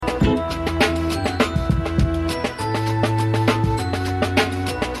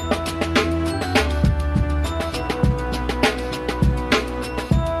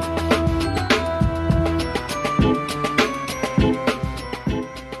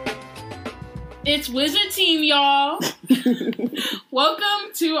It's Wizard Team, y'all.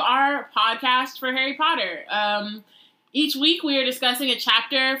 Welcome to our podcast for Harry Potter. Each week we are discussing a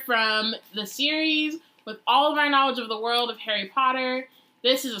chapter from the series with all of our knowledge of the world of Harry Potter.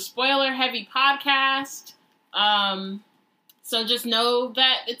 This is a spoiler-heavy podcast. So just know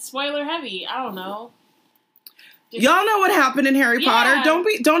that it's spoiler-heavy. I don't know. Y'all know what happened in Harry Potter.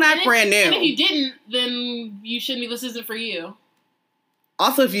 Don't act brand new. And if you didn't, then you shouldn't be. This isn't for you.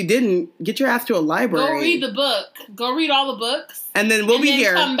 Also, if you didn't, get your ass to a library. Go read the book. Go read all the books. And then we'll be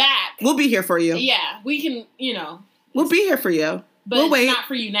here. Come back. We'll be here for you. Yeah, we can, We'll be here for you. But we'll it's wait. not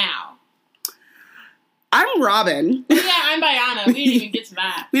for you now. I'm Robin. Yeah, I'm Bayana. We didn't even get to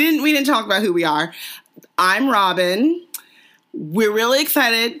that. We didn't talk about who we are. I'm Robin. We're really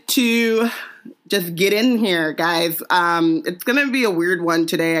excited to just get in here, guys. It's going to be a weird one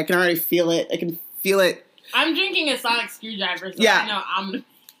today. I can already feel it. I can feel it. I'm drinking a sonic screwdriver, so yeah. I know I'm going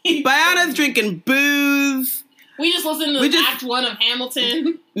to... Bayana's drinking booze. We just listened to Act 1 of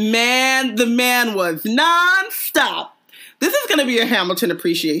Hamilton. Man, the man was nonstop. This is going to be a Hamilton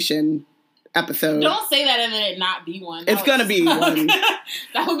appreciation episode. Don't say that and then it not be one. It's going to be one.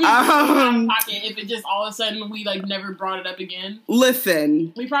 That would be out of pocket if it just all of a sudden we never brought it up again.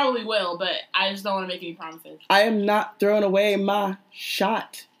 Listen. We probably will, but I just don't want to make any promises. I am not throwing away my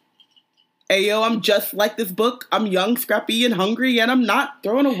shot. Ayo, I'm just like this book. I'm young, scrappy, and hungry, and I'm not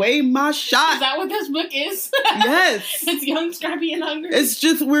throwing away my shot. Is that what this book is? Yes. It's young, scrappy, and hungry? It's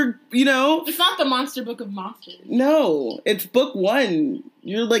just, It's not the monster book of monsters. No, it's book 1.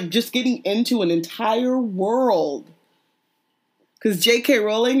 You're, just getting into an entire world. Because J.K.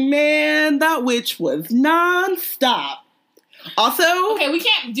 Rowling, man, that witch was nonstop. Also... Okay, we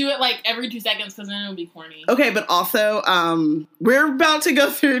can't do it, every 2 seconds, because then it'll be corny. Okay, but also, we're about to go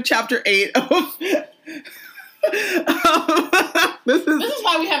through chapter 8 of... This is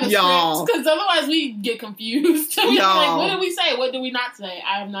why we have a script, because otherwise we get confused. Y'all. What did we say? What did we not say?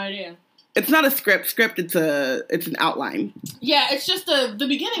 I have no idea. It's not a script. Script, it's an outline. Yeah, it's just the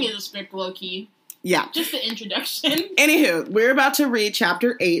beginning is a script, low-key. Yeah. Just the introduction. Anywho, we're about to read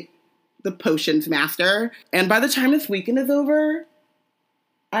chapter 8, The Potions Master. And by the time this weekend is over,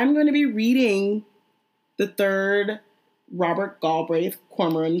 I'm going to be reading the 3rd Robert Galbraith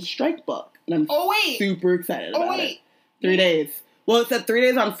Cormoran Strike book. And I'm super excited about it. 3 days. Well, it said 3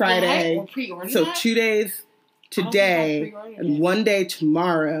 days on Friday. So 2 days today, and 1 day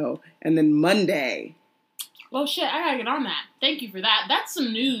tomorrow, and then Monday. Well, shit, I gotta get on that. Thank you for that. That's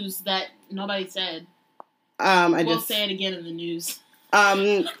some news that nobody said. We'll say it again in the news.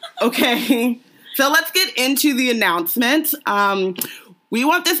 Okay. So let's get into the announcements. We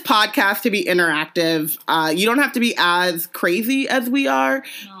want this podcast to be interactive. You don't have to be as crazy as we are,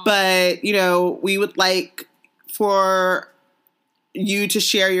 but, we would like for you to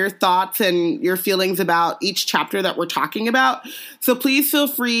share your thoughts and your feelings about each chapter that we're talking about. So please feel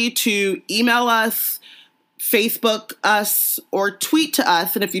free to email us, Facebook us, or tweet to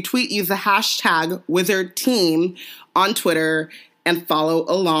us. And if you tweet, use the hashtag WizardTeam on Twitter and follow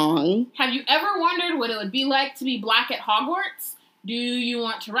along. Have you ever wondered what it would be like to be black at Hogwarts? Do you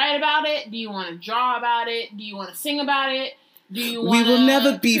want to write about it? Do you want to draw about it? Do you want to sing about it? Do you want to We will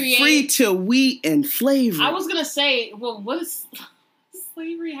never be free till we end slavery. I was going to say, well, what does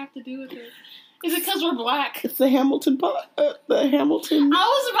slavery have to do with it? Is it because we're black? It's the Hamilton the Hamilton.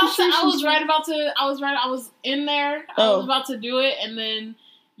 I was in there. I was about to do it, and then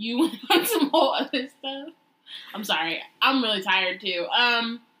you went on some whole other stuff. I'm sorry. I'm really tired, too.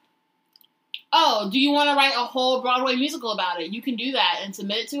 Do you want to write a whole Broadway musical about it? You can do that and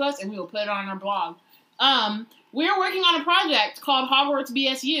submit it to us, and we will put it on our blog. We're working on a project called Hogwarts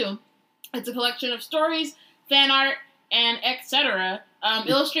BSU. It's a collection of stories, fan art, and etc.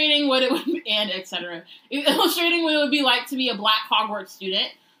 Illustrating what it would be, illustrating what it would be like to be a black Hogwarts student.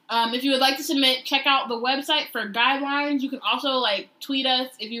 If you would like to submit, check out the website for guidelines. You can also tweet us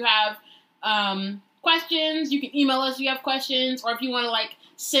if you have questions. You can email us if you have questions, or if you want to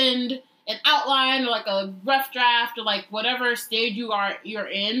send an outline or a rough draft or whatever stage you're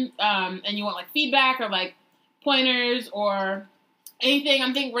in, and you want feedback or pointers or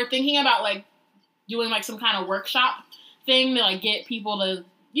anything. We're thinking about doing some kind of workshop thing to get people to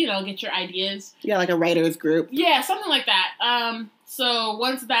get your ideas. Yeah, a writer's group. Yeah, something like that. So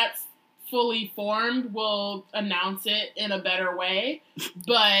once that's fully formed, we'll announce it in a better way.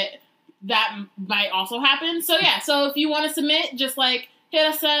 But that might also happen. So yeah, so if you want to submit, just hit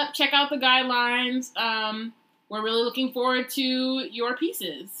us up, check out the guidelines. We're really looking forward to your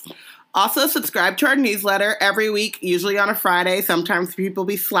pieces. Also, subscribe to our newsletter every week, usually on a Friday. Sometimes people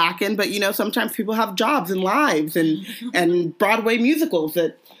be slacking, but, sometimes people have jobs and lives and Broadway musicals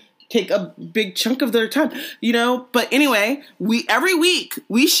that take a big chunk of their time, you know? But anyway, every week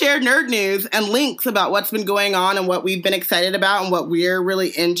we share nerd news and links about what's been going on and what we've been excited about and what we're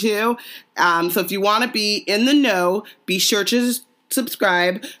really into. So if you want to be in the know, be sure to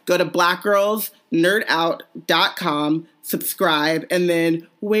subscribe. Go to blackgirlsnerdout.com, subscribe, and then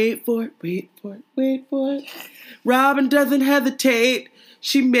wait for it. Robin doesn't hesitate.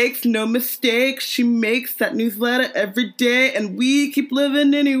 She makes no mistakes. She makes that newsletter every day, and we keep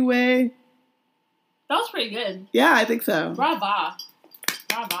living anyway. That was pretty good. Yeah, I think so. Brava.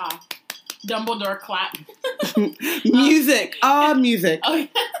 Dumbledore clap. Music. Music. Oh, yeah.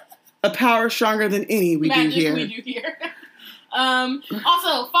 A power stronger than any we do here.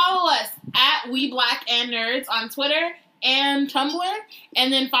 Also, follow us at We Black and Nerds on Twitter and Tumblr,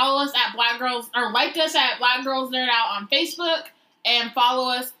 and then follow us at Black Girls, or like us at Black Girls Nerd Out on Facebook. And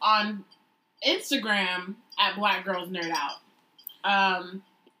follow us on Instagram at Black Girls Nerd Out.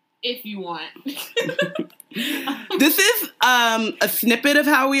 If you want. This is a snippet of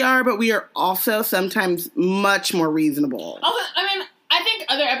how we are, but we are also sometimes much more reasonable. Also, I mean, I think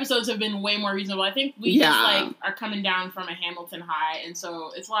other episodes have been way more reasonable. I think we just, like, are coming down from a Hamilton high, and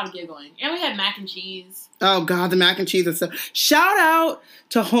so it's a lot of giggling. And we had mac and cheese. Oh, God, the mac and cheese is so... Shout out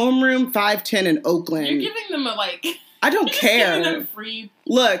to Homeroom 510 in Oakland. You're giving them a, like... I don't care. Them free.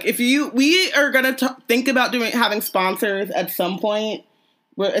 Look, we are gonna think about having sponsors at some point.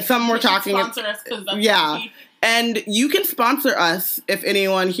 It's something we're talking about. Sponsor us, 'cause that's and you can sponsor us if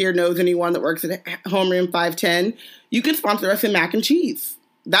anyone here knows anyone that works at Homeroom 510. You can sponsor us in mac and cheese.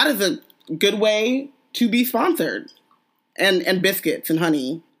 That is a good way to be sponsored, and biscuits and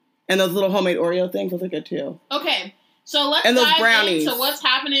honey and those little homemade Oreo things. Those are good too. Okay, so let's dive into what's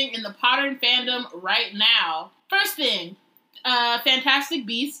happening in the Potter fandom right now. First thing, Fantastic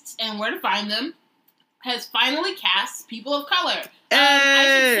Beasts and Where to Find Them has finally cast people of color. I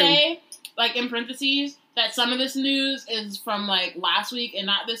should say, like, in parentheses, that some of this news is from, like, last week and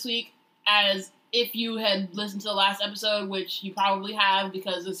not this week, as if you had listened to the last episode, which you probably have,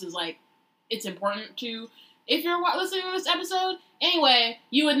 because this is, like, it's important to, if you're listening to this episode, anyway,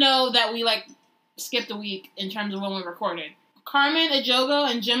 you would know that we, like, skipped a week in terms of when we recorded. Carmen Ejogo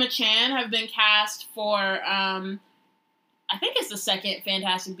and Gemma Chan have been cast for, I think it's the second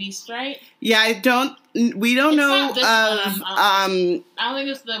Fantastic Beasts, right? Yeah, we don't know of, I don't think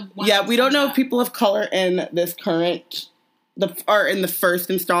it's the one. Yeah, we don't know of people of color in this current, or in the first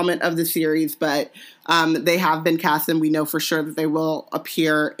installment of the series, but they have been cast, and we know for sure that they will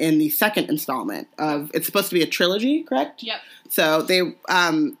appear in the second installment of, it's supposed to be a trilogy, correct? Yep. So they,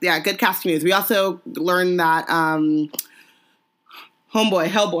 good casting news. We also learned that,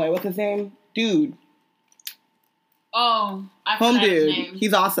 Hellboy, what's his name? Dude. Oh, I forgot his name.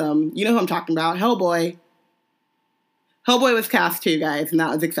 He's awesome. You know who I'm talking about. Hellboy. Hellboy was cast too, guys, and that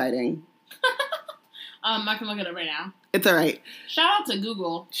was exciting. I can look it up right now. It's all right. Shout out to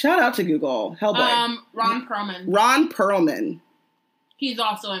Google. Hellboy. Ron Perlman. Ron Perlman. He's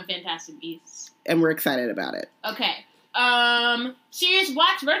also in Fantastic Beasts. And we're excited about it. Okay. Sirius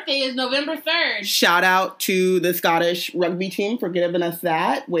Black's birthday is November 3rd. Shout out to the Scottish rugby team for giving us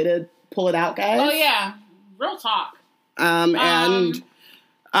that. Way to pull it out, guys. Oh, yeah. Real talk. It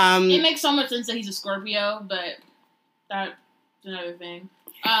makes so much sense that he's a Scorpio, but that's another thing.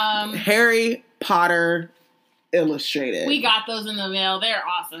 Harry Potter Illustrated. We got those in the mail. They're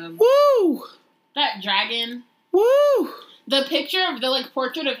awesome. Woo! That dragon. Woo! The picture of the, like,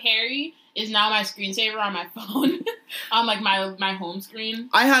 portrait of Harry is now my screensaver on my phone. On, like, my home screen.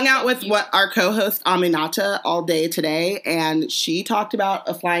 I hung out with our co-host Aminata all day today, and she talked about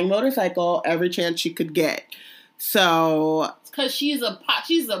a flying motorcycle every chance she could get. So... Because she's a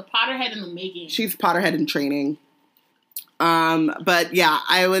Potterhead in the making. She's Potterhead in training. But, yeah,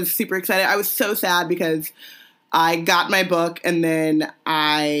 I was super excited. I was so sad because I got my book, and then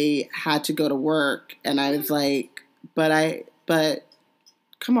I had to go to work, and I was like, but...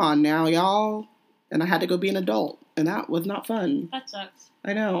 Come on now, y'all. And I had to go be an adult. And that was not fun. That sucks.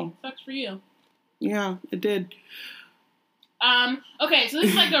 I know. Sucks for you. Yeah, it did. Okay, so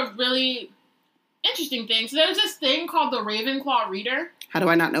this is like a really interesting thing. So there's this thing called the Ravenclaw Reader. How do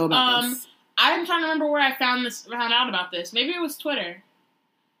I not know about this? I'm trying to remember where I found out about this. Maybe it was Twitter.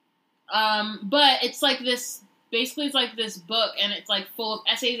 But it's like this, basically it's like this book, and it's like full of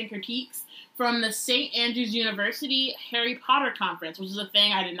essays and critiques from the St. Andrews University Harry Potter Conference, which is a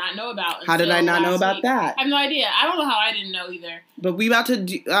thing I did not know about. How did I not know about that? I have no idea. I don't know how I didn't know either. But we about to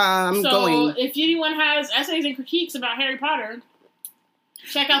do, going. So if anyone has essays and critiques about Harry Potter,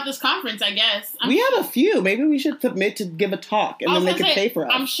 check out this conference, I guess. We have a few. Maybe we should submit to give a talk, and then they could pay for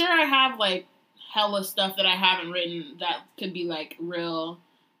us. I'm sure I have, like, hella stuff that I haven't written that could be, like, real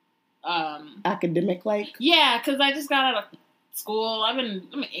Academic, like? Yeah, because I just got out of school. I was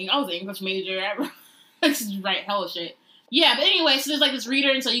an English major. I just write hella shit. Yeah, but anyway, so there's, like, this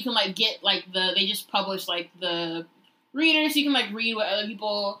reader, and so you can, like, get, like, they just publish, like, the readers. So you can, like, read what other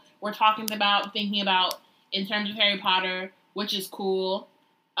people were talking about, thinking about in terms of Harry Potter, which is cool.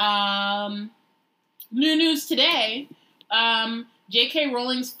 New news today, J.K.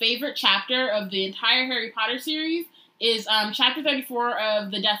 Rowling's favorite chapter of the entire Harry Potter series is chapter 34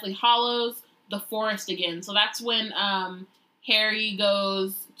 of the Deathly Hallows, The Forest Again. So that's when Harry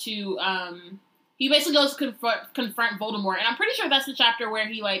goes to he basically goes to confront Voldemort, and I'm pretty sure that's the chapter where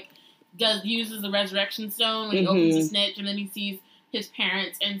he like uses the Resurrection Stone when he opens the snitch, and then he sees his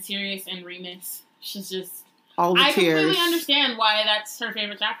parents and Sirius and Remus. She's just all the I tears. completely understand why that's her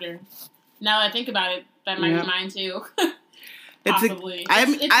favorite chapter. Now that I think about it, that might be mine too. Possibly.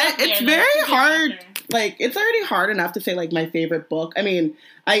 It's very hard. Like, it's already hard enough to say, like, my favorite book. I mean,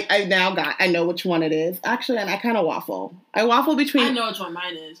 I know which one it is. Actually, and I kind of waffle. I know which one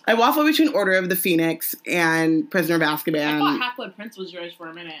mine is. I waffle between Order of the Phoenix and Prisoner of Azkaban. I thought Half-Blood Prince was yours for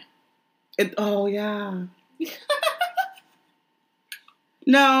a minute. Oh, yeah.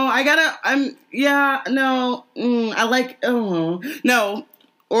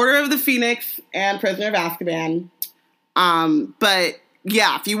 Order of the Phoenix and Prisoner of Azkaban. But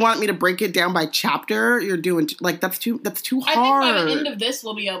yeah, if you want me to break it down by chapter, you're doing that's too hard. I think by the end of this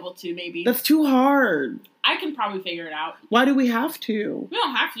we'll be able to, maybe. That's too hard. I can probably figure it out. Why do we have to? We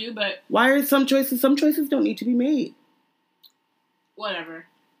don't have to, but why are some choices don't need to be made? Whatever.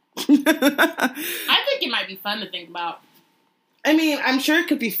 I think it might be fun to think about. I mean, I'm sure it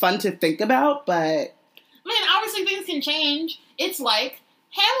could be fun to think about, but I mean, obviously things can change. It's like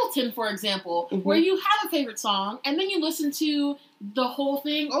Hamilton, for example, where you have a favorite song, and then you listen to the whole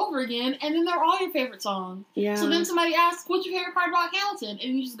thing over again, and then they're all your favorite songs. Yeah. So then somebody asks, what's your favorite part about Hamilton?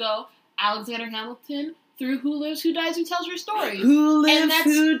 And you just go, Alexander Hamilton, through Who Lives, Who Dies, Who Tells Your Story. Who lives,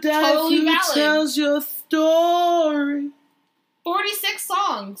 who dies, totally who valid. tells your story. 46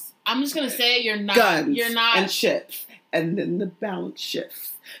 songs. I'm just going to say you're not. Guns you're not. And ships. And then the balance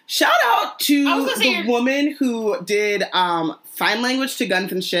shifts. Shout out to the woman who did sign language to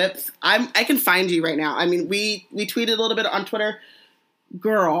Guns and Ships. I can find you right now. I mean, we tweeted a little bit on Twitter.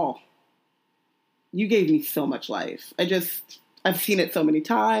 Girl, you gave me so much life. I've seen it so many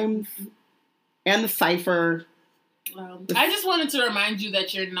times. And the cipher. I just wanted to remind you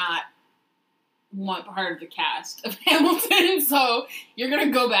that you're not one part of the cast of Hamilton. So you're going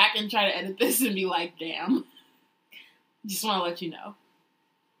to go back and try to edit this and be like, damn. Just want to let you know.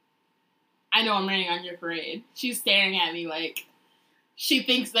 I know I'm raining on your parade. She's staring at me like she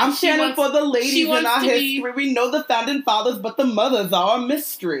thinks that I'm standing for the ladies in our history. We know the founding fathers, but the mothers are a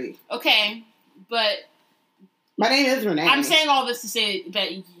mystery. Okay, but my name is Renee. I'm saying all this to say that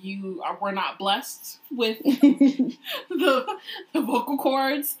were not blessed with the vocal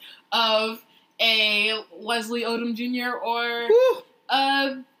cords of a Leslie Odom Jr. or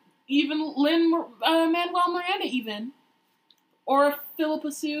even Lin-Manuel Miranda even. Or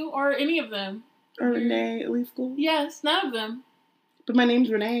Philippa Sue, or any of them. Or Renee Leaf School? Yes, none of them. But my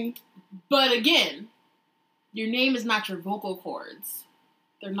name's Renee. But again, your name is not your vocal cords.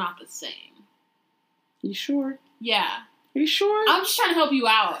 They're not the same. You sure? Yeah. Are you sure? I'm just trying to help you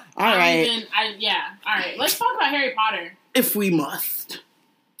out. All right. Alright, let's talk about Harry Potter. If we must.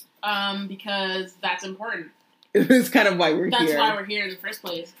 Because that's important. It's kind of why we're here. That's why we're here in the first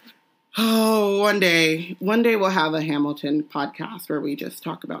place. Oh, one day we'll have a Hamilton podcast where we just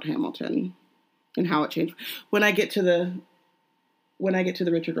talk about Hamilton and how it changed. When I get to the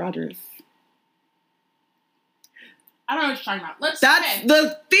Richard Rodgers. I don't know what you're talking about. That's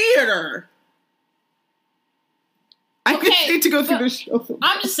the theater. I just need to go through the show.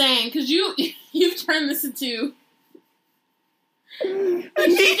 I'm just saying, because you've turned this into... She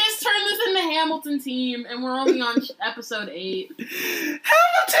just turned this into Hamilton Team, and we're only on episode 8.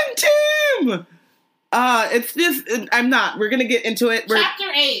 Hamilton Team! It's just... I'm not. We're gonna get into it.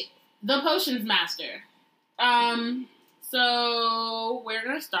 Chapter 8. The Potions Master. So we're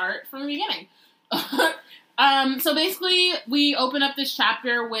gonna start from the beginning. So basically, we open up this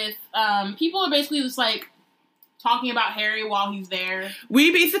chapter with, people are basically just, like, talking about Harry while he's there. We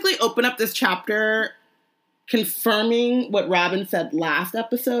basically open up this chapter confirming what Robin said last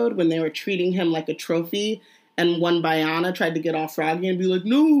episode when they were treating him like a trophy, and one Biana tried to get all froggy and be like,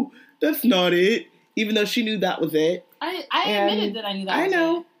 no, that's not it, even though she knew that was it. I admitted that I knew that was it.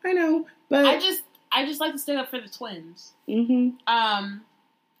 I know, but I just like to stick up for the twins. Mm-hmm.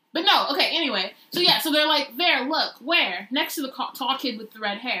 But no, okay, anyway. So yeah, so they're like, there, look, where? Next to the tall kid with the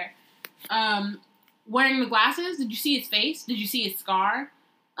red hair. Wearing the glasses. Did you see his face? Did you see his scar?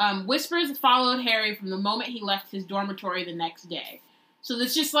 Whispers followed Harry from the moment he left his dormitory the next day. So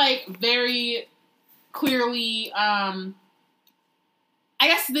this just, like, very clearly, I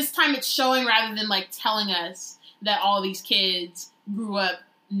guess this time it's showing rather than, like, telling us that all these kids grew up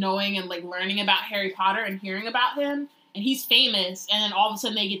knowing and, like, learning about Harry Potter and hearing about him. And he's famous, and then all of a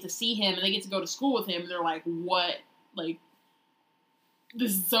sudden they get to see him, and they get to go to school with him, and they're like, what? Like,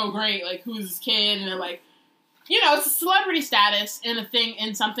 this is so great. Like, who's this kid? And they're like, you know, it's a celebrity status and a thing,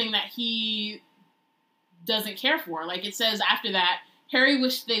 and something that he doesn't care for. Like, it says after that, Harry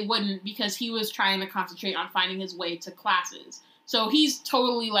wished they wouldn't because he was trying to concentrate on finding his way to classes. So he's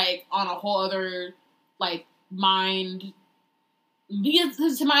totally, like, on a whole other, like, mind.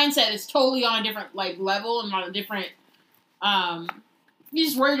 His mindset is totally on a different, like, level and on a different, he's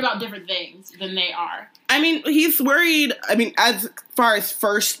just worried about different things than they are. I mean, he's worried, as far as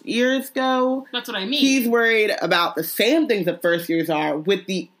first years go. That's what I mean. He's worried about the same things that first years are with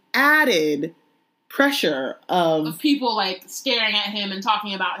the added pressure of people, like, staring at him and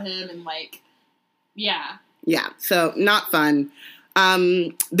talking about him and, like, yeah. Yeah, so not fun.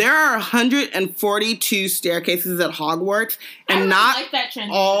 There are 142 staircases at Hogwarts, and I really not like that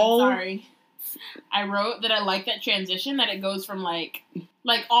transition. all. Sorry, I wrote that I like that transition, that it goes from like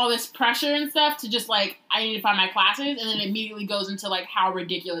all this pressure and stuff to just like I need to find my classes, and then it immediately goes into like how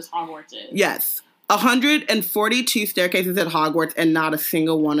ridiculous Hogwarts is. Yes, 142 staircases at Hogwarts, and not a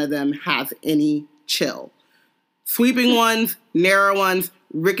single one of them has any chill. Sweeping ones, narrow ones,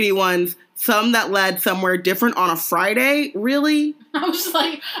 rickety ones. Some that led somewhere different on a Friday. Really? I was just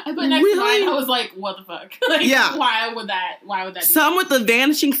like, I put next to mine. I was like, what the fuck? Like, yeah. Why would that be? Some with the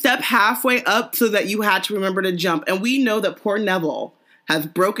vanishing step halfway up so that you had to remember to jump. And we know that poor Neville has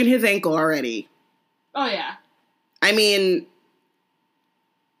broken his ankle already. Oh, yeah. I mean,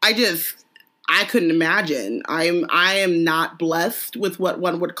 I couldn't imagine. I am not blessed with what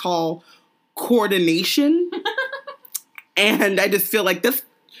one would call coordination. And I just feel like this.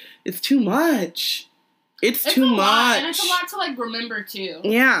 It's too much. It's too much. And it's a lot to, like, remember, too.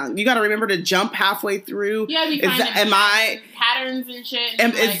 Yeah. You got to remember to jump halfway through. Yeah, be patterns and shit.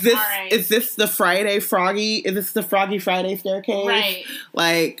 And is this the Friday Froggy? Is this the Froggy Friday staircase? Right.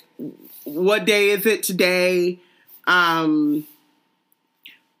 Like, what day is it today? Some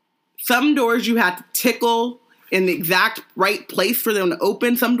doors you had to tickle in the exact right place for them to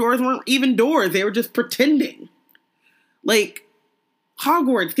open. Some doors weren't even doors. They were just pretending. Like,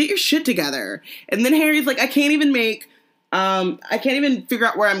 Hogwarts, get your shit together. And then Harry's like, I can't even figure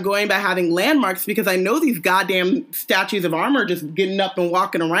out where I'm going by having landmarks because I know these goddamn statues of armor just getting up and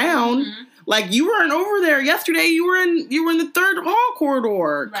walking around. Mm-hmm. Like, you weren't over there yesterday. You were in the third hall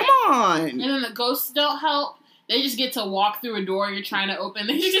corridor. Right. Come on. And then the ghosts don't help. They just get to walk through a door you're trying to open.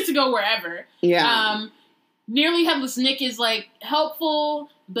 They just get to go wherever. Yeah. Nearly Headless Nick is, like, helpful,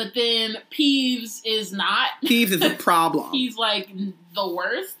 but then Peeves is not. Peeves is a problem. He's, like, the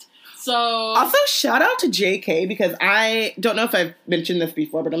worst. So... Also, shout out to JK, because I don't know if I've mentioned this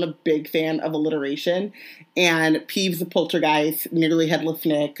before, but I'm a big fan of alliteration. And Peeves the Poltergeist, Nearly Headless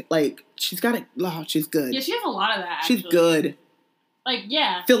Nick, like, she's got it. Oh, she's good. Yeah, she has a lot of that, actually. She's good. Like,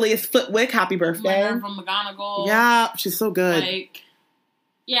 yeah. Phileas Flitwick, happy birthday. Leonard from McGonagall. Yeah, she's so good. Like,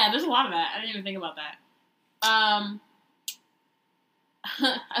 yeah, there's a lot of that. I didn't even think about that. I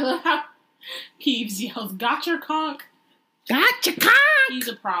love how Peeves yells, "Gotcha, conk!" Gotcha, conk! He's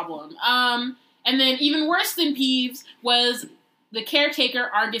a problem. And then even worse than Peeves was the caretaker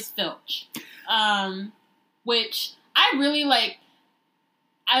Argus Filch, which I really like.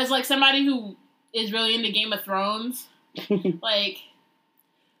 As like somebody who is really into Game of Thrones, like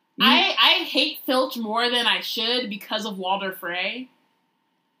I hate Filch more than I should because of Walder Frey,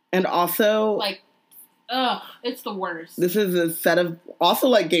 and also like. Ugh, it's the worst. This is a set of, also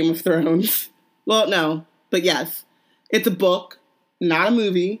like Game of Thrones. Well, no, but yes. It's a book, not a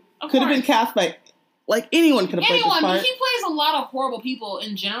movie. Could have been cast by, like, anyone could have played this part. But he plays a lot of horrible people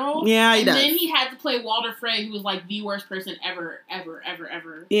in general. Yeah, he does. And then he had to play Walder Frey, who was, like, the worst person ever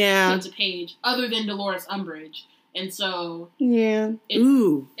yeah. to page, other than Dolores Umbridge. And so... Yeah.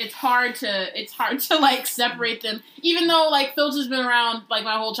 It's hard to, like, separate them. Even though, like, Filch has been around, like,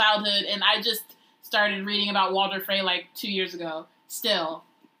 my whole childhood, and I just... started reading about Walder Frey like 2 years ago. Still,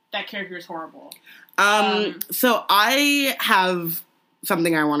 that character is horrible. So I have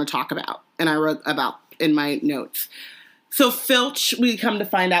something I want to talk about, and I wrote about in my notes. So Filch, we come to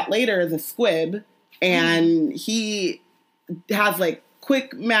find out later, is a squib, and he has like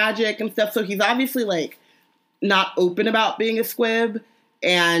quick magic and stuff. So he's obviously like not open about being a squib,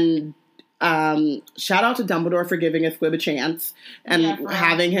 and shout out to Dumbledore for giving a squib a chance and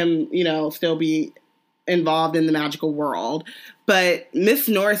having him, you know, still be involved in the magical world. But Miss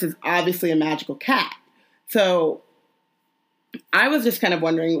Norris is obviously a magical cat. So I was just kind of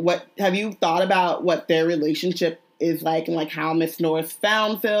wondering, have you thought about what their relationship is like, and like how Miss Norris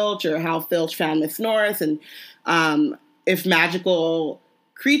found Filch, or how Filch found Miss Norris, and if magical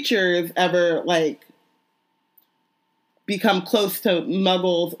creatures ever like become close to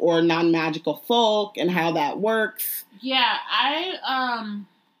muggles or non-magical folk, and how that works. Yeah, I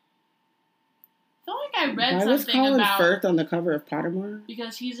feel like I read Why was something Colin about Firth on the cover of Pottermore?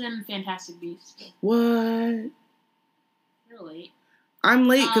 because he's in Fantastic Beasts. What? You're late. I'm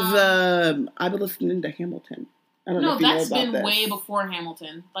late because I've been listening to Hamilton. I don't know if you know that's about been this. way before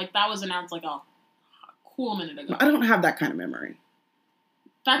Hamilton. Like, that was announced like a cool minute ago. I don't have that kind of memory.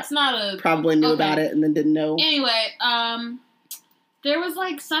 That's not a... Probably knew about it and then didn't know. Anyway, there was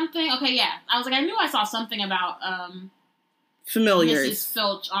like something... Okay, yeah. I was like, I knew I saw something about Familiars. Mrs.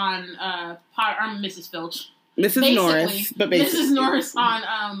 Filch on Mrs. Filch. Mrs. Basically, Norris, but basically. Mrs. Norris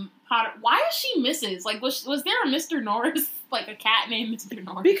on Potter. Why is she Mrs.? Like, was there a Mr. Norris? Like a cat named Mr.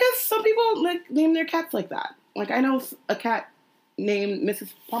 Norris? Because some people like name their cats like that. Like, I know a cat named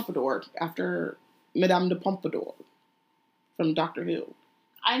Mrs. Pompadour after Madame de Pompadour from Doctor Who.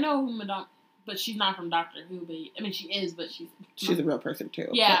 I know who Madame, but she's not from Doctor Who. But I mean, she is, but she's a real person too.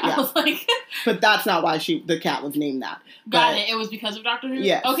 Yeah, but, yeah. I was like, but that's not why the cat was named that. Got it. It was because of Doctor Who.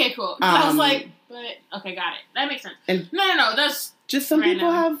 Yes. Okay, cool. I was like, but okay, got it. That makes sense. And no. That's just some random.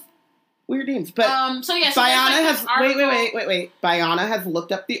 people have weird names. But so yeah, Biana has article. wait. Biana has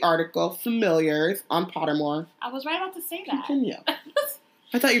looked up the article Familiars on Pottermore. I was right about to say that. Continue.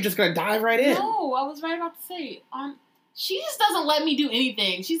 I thought you were just gonna dive right in. No, I was right about to say she just doesn't let me do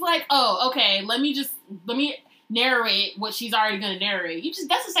anything. She's like, oh, okay, let me narrate what she's already gonna narrate.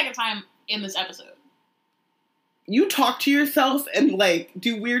 That's the second time in this episode. You talk to yourself and like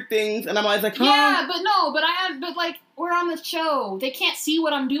do weird things, and I'm always like, huh? Yeah, but like we're on the show. They can't see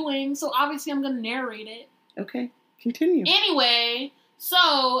what I'm doing, so obviously I'm gonna narrate it. Okay, continue. Anyway, so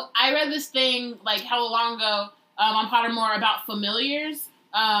I read this thing like how long ago on Pottermore about familiars.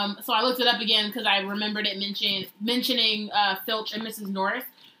 So I looked it up again because I remembered it mentioning Filch and Mrs. Norris.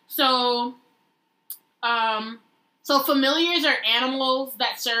 So familiars are animals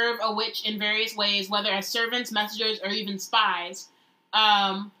that serve a witch in various ways, whether as servants, messengers, or even spies.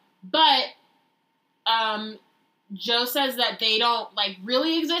 But Joe says that they don't like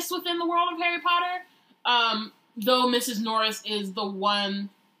really exist within the world of Harry Potter. Though Mrs. Norris is the one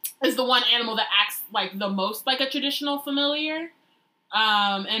animal that acts like the most like a traditional familiar.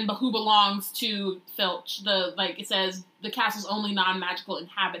 And who belongs to Filch. It says the castle's only non-magical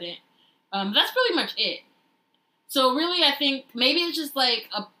inhabitant. That's pretty much it. So really, I think maybe it's just like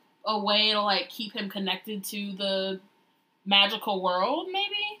a way to like keep him connected to the magical world.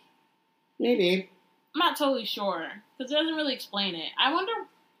 Maybe. I'm not totally sure because it doesn't really explain it. I wonder.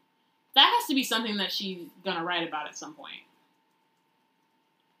 That has to be something that she's gonna write about at some point.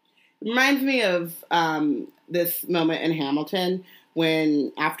 It reminds me of this moment in Hamilton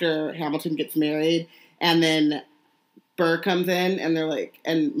when after Hamilton gets married and then Burr comes in and they're like,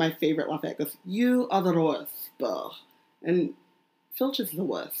 and my favorite Lafayette goes, "You are the worst, Burr," and Filch is the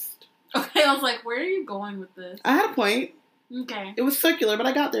worst. Okay, I was like, where are you going with this? I had a point. Okay. It was circular, but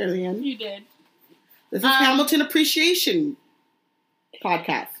I got there in the end. You did. This is Hamilton Appreciation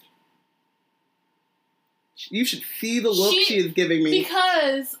Podcast. You should see the look she is giving me.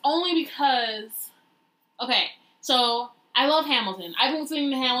 Only because, okay, so I love Hamilton. I've been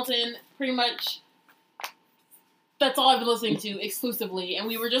listening to Hamilton pretty much, that's all I've been listening to exclusively, and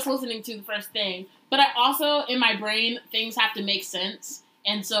we were just listening to the first thing. But I also, in my brain, things have to make sense,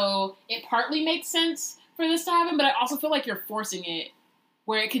 and so it partly makes sense for this to happen, but I also feel like you're forcing it,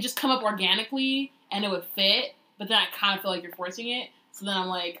 where it could just come up organically, and it would fit, but then I kind of feel like you're forcing it, so then I'm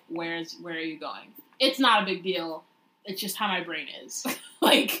like, where are you going? It's not a big deal. It's just how my brain is.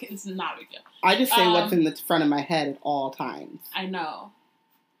 Like, it's not a big deal. I just say what's in the front of my head at all times. I know.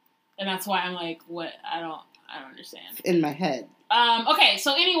 And that's why I'm like, what? I don't understand. It's in my head. Okay,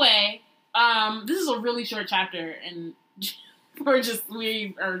 so anyway, this is a really short chapter, and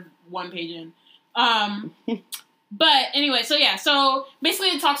we are one page in. But anyway, so yeah, so basically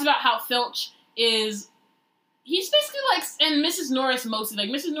it talks about how Filch he's basically like, and Mrs. Norris mostly, like,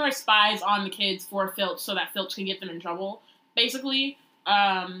 Mrs. Norris spies on the kids for Filch so that Filch can get them in trouble, basically.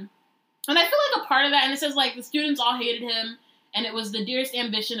 And I feel like a part of that, and it says, like, the students all hated him, and it was the dearest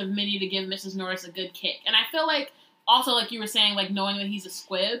ambition of many to give Mrs. Norris a good kick. And I feel like, also, like you were saying, like, knowing that he's a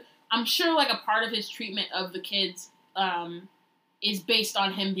squib, I'm sure, like, a part of his treatment of the kids, is based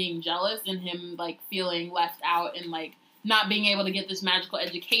on him being jealous and him, like, feeling left out and, like, not being able to get this magical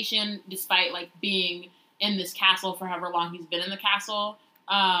education despite, like, being in this castle for however long he's been in the castle.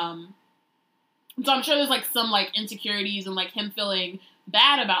 So I'm sure there's, like, some, like, insecurities and, like, him feeling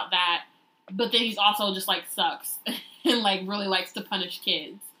bad about that, but then he's also just, like, sucks and, like, really likes to punish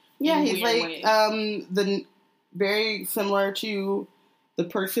kids. Yeah, he's, like, very similar to the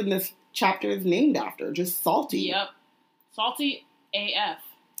person this chapter is named after, just salty. Yep. Salty AF.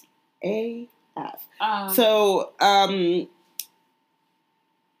 AF.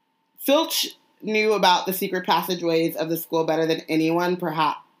 Filch knew about the secret passageways of the school better than anyone,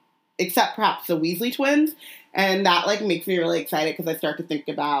 except perhaps the Weasley twins, and that, like, makes me really excited because I start to think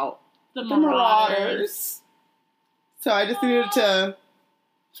about the Marauders. So I just needed to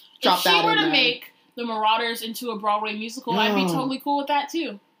drop that in there. If she were to make the Marauders into a Broadway musical, I'd be totally cool with that,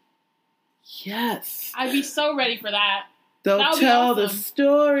 too. Yes. I'd be so ready for that. They'll tell the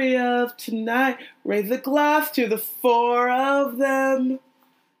story of tonight. Raise a glass to the four of them.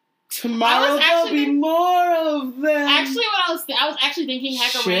 Tomorrow there'll be more of them. Actually, I was actually thinking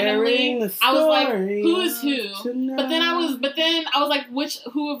hecka randomly. I was like, who is who? Tonight. But then I was like,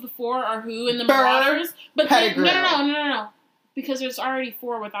 who of the four are who in the Marauders? But then, no. Because there's already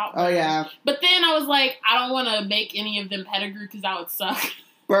four without Burr. Oh, yeah. But then I was like, I don't want to make any of them Pettigrew because that would suck.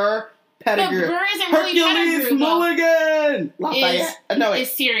 Burr, Pettigrew. But Burr isn't really Pettigrew. Hercules Mulligan! Lafayette.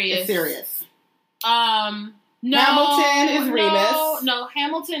 It's Sirius. It's Sirius. No. Hamilton is Remus. No,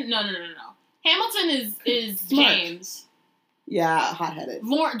 Hamilton. No. Hamilton is James. Yeah, hot-headed.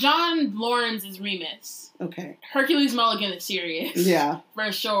 John Lawrence is Remus. Okay. Hercules Mulligan is Sirius. Yeah.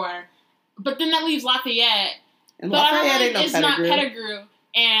 For sure. But then that leaves Lafayette. And but Lafayette is not Pettigrew.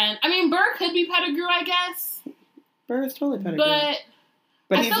 And, I mean, Burr could be Pettigrew, I guess. Burr is totally Pettigrew.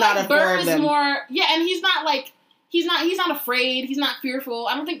 But he's not a Burr is more... Yeah, and he's not, like... He's not afraid. He's not fearful.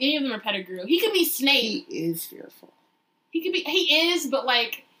 I don't think any of them are Pettigrew. He could be Snape. He is fearful. He is, but,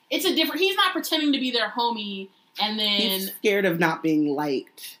 like, it's a different... He's not pretending to be their homie, and then... He's scared of not being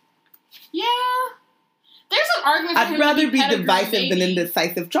liked. Yeah. There's an argument for him to be I'd rather be divisive than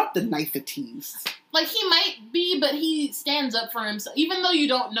indecisive. Drop the niceties. Like, he might be, but he stands up for himself. Even though you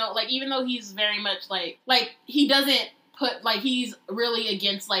don't know... Like, even though he's very much, like, he doesn't put... Like, he's really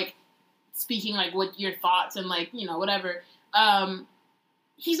against, like... speaking, like, what your thoughts and, like, you know, whatever.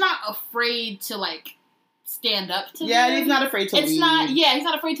 He's not afraid to, like, stand up to them. He's not afraid to lead. He's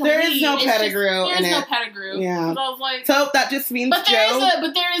not afraid to lead. There is no Pettigrew in it. There is no Pettigrew. Yeah. So I was like... So that just means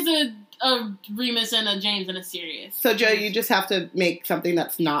there is a Remus and a James and a Sirius. So, Joe, you just have to make something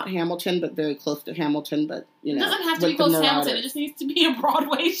that's not Hamilton, but very close to Hamilton, but, you know... It doesn't have to be close to Hamilton. It just needs to be a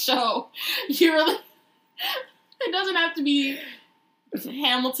Broadway show. It doesn't have to be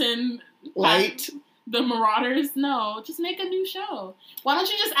Hamilton... Light. The Marauders? No, just make a new show. Why don't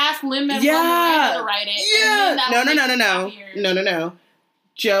you just ask Lin-Manuel Miranda to write it? Yeah. No.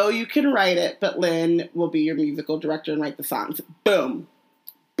 Joe, you can write it, but Lynn will be your musical director and write the songs. Boom.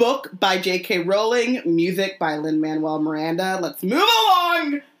 Book by J.K. Rowling. Music by Lin-Manuel Miranda. Let's move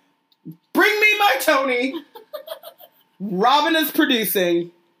along. Bring me my Tony. Robin is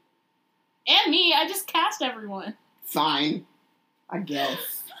producing. And me. I just cast everyone. Fine. I guess.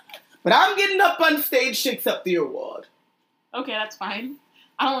 But I'm getting up on stage to accept the award. Okay, that's fine.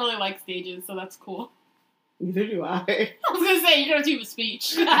 I don't really like stages, so that's cool. Neither do I. I was going to say, you're going to do a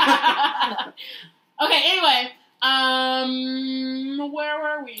speech. Okay, anyway. Where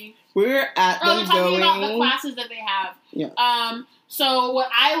were we? We're at them talking about the classes that they have. Yeah. So what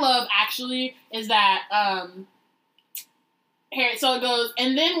I love, actually, is that... So it goes,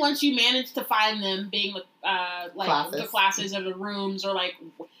 and then once you manage to find them, being like classes. The classes or the rooms, or like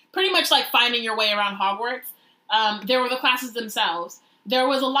pretty much like finding your way around Hogwarts, there were the classes themselves. There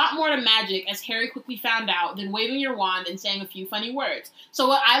was a lot more to magic, as Harry quickly found out, than waving your wand and saying a few funny words. So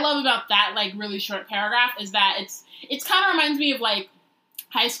what I love about that, like, really short paragraph is that it's kind of reminds me of, like,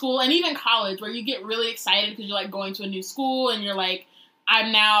 high school and even college, where you get really excited because you're, like, going to a new school and you're like,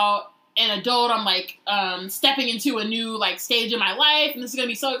 I'm now an adult, I'm, like, stepping into a new, like, stage in my life, and this is going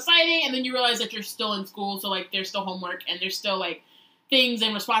to be so exciting, and then you realize that you're still in school, so, like, there's still homework, and there's still, like, things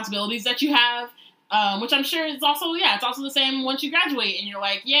and responsibilities that you have, which I'm sure is also, it's also the same once you graduate, and you're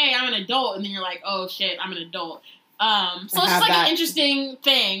like, yay, I'm an adult, and then you're like, oh, shit, I'm an adult. So it's just, like, an interesting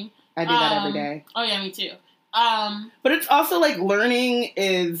thing. I do that every day. Oh, yeah, me too. But it's also, like, learning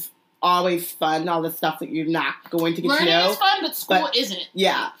is always fun, all the stuff that you're not going to get to know. Learning is fun, but school isn't.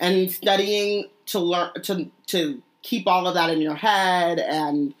 Yeah, and studying to learn, to keep all of that in your head,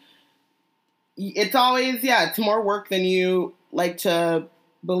 and it's always, it's more work than you like to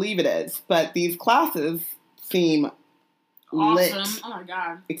believe it is. But these classes seem awesome. Lit. Oh my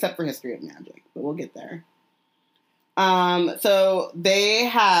god. Except for History of Magic, but we'll get there. So they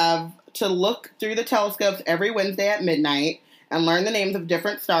have to look through the telescopes every Wednesday at midnight and learn the names of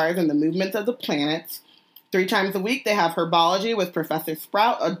different stars and the movements of the planets. 3 times a week, they have herbology with Professor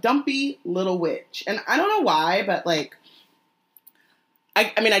Sprout, a dumpy little witch. And I don't know why, but, like,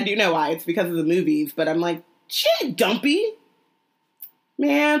 I mean, I do know why. It's because of the movies, but I'm like, she ain't dumpy.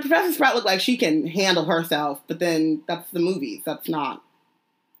 Man, Professor Sprout looked like she can handle herself, but then that's the movies. That's not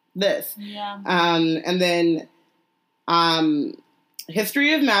this. Yeah. And then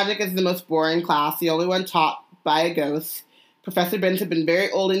History of Magic is the most boring class, the only one taught by a ghost. Professor Binns had been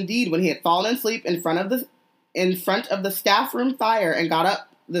very old indeed when he had fallen asleep in front of the staff room fire and got up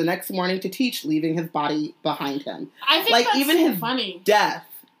the next morning to teach, leaving his body behind him. I think like that's even so his funny. Death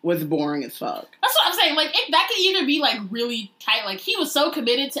was boring as fuck. That's what I'm saying. Like that could either be like really tight, like he was so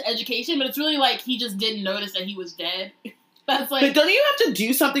committed to education, but it's really like he just didn't notice that he was dead. That's like. But don't you have to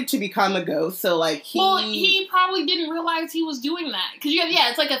do something to become a ghost? So like he probably didn't realize he was doing that because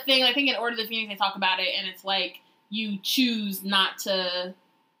it's like a thing. I think in Order of the Phoenix they talk about it, and it's like you choose not to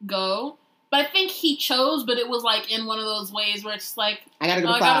go. But I think he chose, but it was like in one of those ways where it's like, I gotta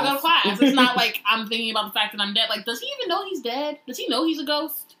go to class. It's not like I'm thinking about the fact that I'm dead. Like, does he even know he's dead? Does he know he's a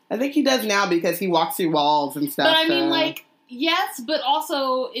ghost? I think he does now because he walks through walls and stuff. But I mean, like, yes, but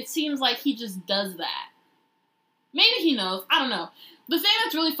also it seems like he just does that. Maybe he knows. I don't know. The thing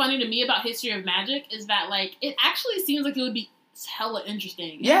that's really funny to me about History of Magic is that, like, it actually seems like it would be hella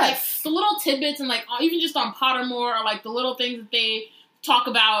interesting. Yes. And, like, the little tidbits and, like, even just on Pottermore or, like, the little things that they talk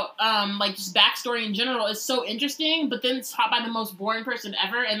about, like, just backstory in general is so interesting, but then it's taught by the most boring person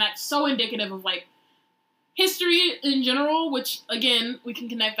ever, and that's so indicative of, like, history in general, which, again, we can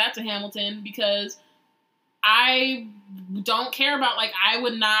connect that to Hamilton, because I don't care about, like, I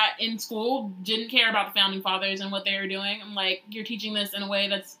would not, in school, didn't care about the Founding Fathers and what they were doing. I'm like, you're teaching this in a way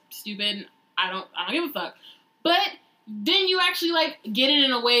that's stupid, I don't give a fuck. But then you actually, like, get it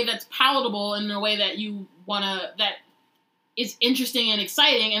in a way that's palatable, in a way that you wanna, that is interesting and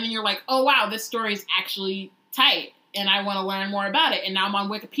exciting, and then you're like, oh wow, this story is actually tight, and I want to learn more about it. And now I'm on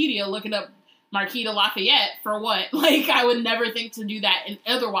Wikipedia looking up Marquis de Lafayette for what? Like, I would never think to do that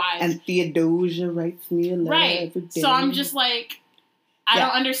otherwise. And Theodosia writes me a letter every day. So I'm just like, I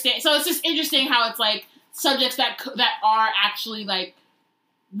don't understand. So it's just interesting how it's like subjects that are actually like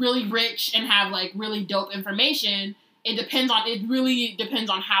really rich and have like really dope information. It really depends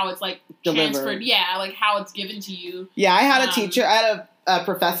on how it's like transferred. Yeah, like how it's given to you. Yeah, I had a teacher. I had a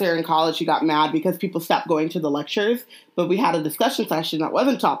professor in college who got mad because people stopped going to the lectures. But we had a discussion session that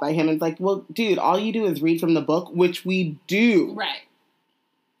wasn't taught by him. And it's like, well, dude, all you do is read from the book, which we do. Right.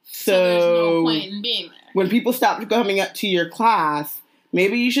 So there's no point in being there. When people stop coming up to your class,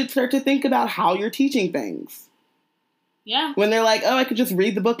 maybe you should start to think about how you're teaching things. Yeah. When they're like, oh, I could just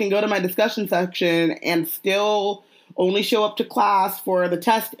read the book and go to my discussion section and still only show up to class for the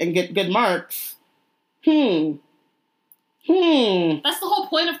test and get good marks. That's the whole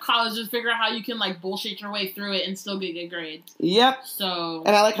point of college, is figure out how you can, like, bullshit your way through it and still get good grades. Yep. So.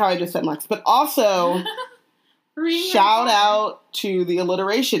 And I like how I just said marks. But also, shout out to the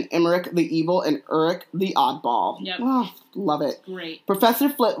alliteration, Emmerich the Evil and Urich the Oddball. Yep. Oh, love it. Great. Professor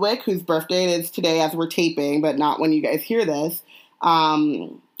Flitwick, whose birthday it is today as we're taping, but not when you guys hear this.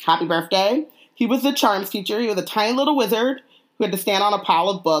 Happy birthday. He was the charms teacher. He was a tiny little wizard who had to stand on a pile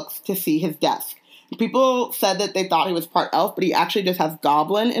of books to see his desk. People said that they thought he was part elf, but he actually just has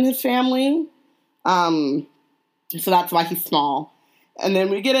goblin in his family. So that's why he's small. And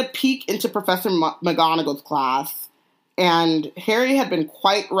then we get a peek into Professor McGonagall's class. And Harry had been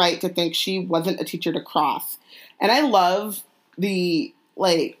quite right to think she wasn't a teacher to cross. And I love the,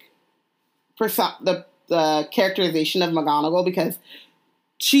 like, the characterization of McGonagall, because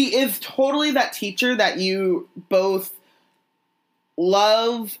she is totally that teacher that you both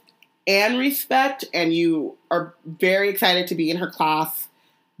love and respect, and you are very excited to be in her class,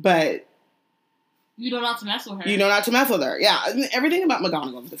 but you don't know not to mess with her. You know not to mess with her. Yeah, I mean, everything about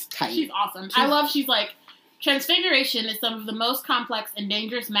McGonagall is just tight. She's awesome. She's like, transfiguration is some of the most complex and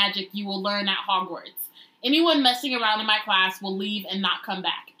dangerous magic you will learn at Hogwarts. Anyone messing around in my class will leave and not come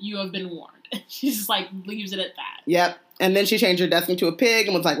back. You have been warned. She just, like, leaves it at that. Yep. And then she changed her desk into a pig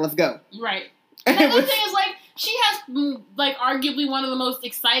and was like, let's go. Right. And the other thing is, like, she has, like, arguably one of the most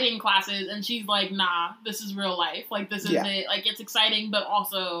exciting classes, and she's like, nah, this is real life. Like, this is it. Like, it's exciting, but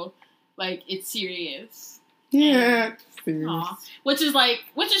also, like, it's serious. Yeah. Serious. Which is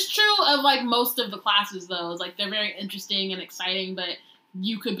true of, like, most of the classes, though. It's like, they're very interesting and exciting, but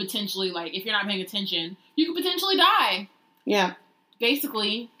you could potentially, like, if you're not paying attention, you could potentially die. Yeah.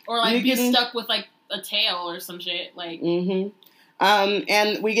 Basically. Or, like, be stuck with, like, a tail or some shit. Like. Mm-hmm.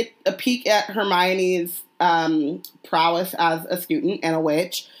 And we get a peek at Hermione's prowess as a student and a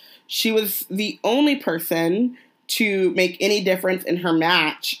witch. She was the only person to make any difference in her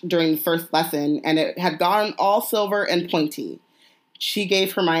match during the first lesson, and it had gone all silver and pointy. She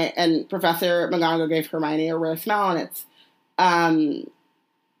gave Hermione, and Professor McGonagall gave Hermione a rare smile, and it's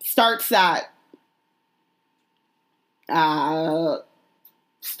starts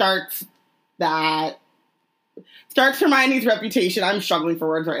Hermione's reputation. I'm struggling for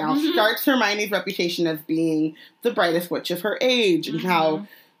words right now. Mm-hmm. Starts Hermione's reputation as being the brightest witch of her age, and how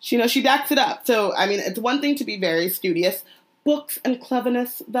she backs it up. So I mean, it's one thing to be very studious. Books and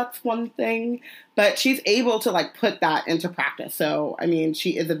cleverness, that's one thing. But she's able to, like, put that into practice. So, I mean,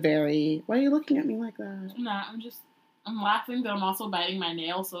 she is a very... Why are you looking at me like that? I'm not. I'm laughing, but I'm also biting my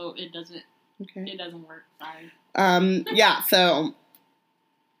nail, so it doesn't work. Sorry. Yeah, so...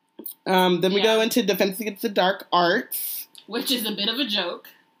 then we go into Defense Against the Dark Arts. Which is a bit of a joke.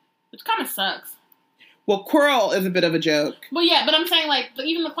 Which kind of sucks. Well, Quirrell is a bit of a joke. But yeah, but I'm saying, like,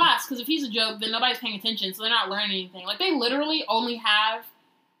 even the class, because if he's a joke, then nobody's paying attention, so they're not learning anything. Like, they literally only have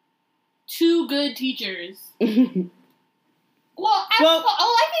 2 good teachers. I think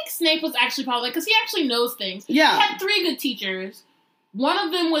Snape was actually probably, because he actually knows things. Yeah. He had 3 good teachers. One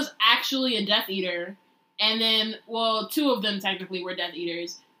of them was actually a Death Eater, and then, 2 of them technically were Death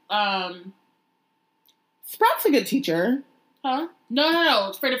Eaters. Sprout's a good teacher. Huh? No.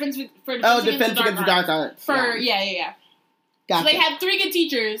 It's for Defense Against the Dark Arts. Yeah. Gotcha. So they had 3 good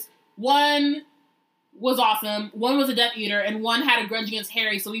teachers. One was awesome. One was a Death Eater, and one had a grudge against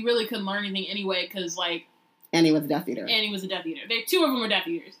Harry. So we really couldn't learn anything anyway, because and he was a Death Eater. 2 of them were Death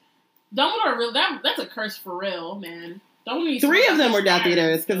Eaters. Dumbledore, that's a curse for real, man. 3 of them were Death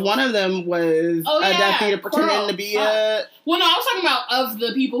Eaters, because one of them was a Death Eater pretending to be a... Well, no, I was talking about of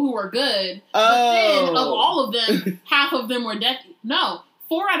the people who were good. But then, of all of them, half of them were No,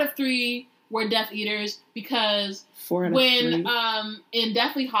 4 out of 3 were Death Eaters, because 4 out of 3? In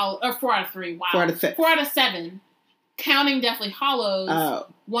Deathly Hallows... Or 4 out of 3, wow. 4 out of 6. 4 out of 7. Counting Deathly Hallows. Oh.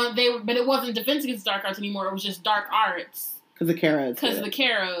 But it wasn't Defense Against Dark Arts anymore, it was just Dark Arts. Because of the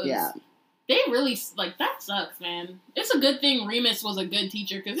Carrows. Yeah. They really, that sucks, man. It's a good thing Remus was a good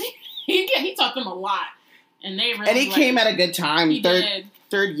teacher, because he taught them a lot. And they really... And he came at a good time. He did.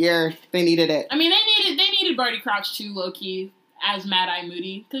 Third year, they needed it. I mean, they needed Barty Crouch too, low-key, as Mad-Eye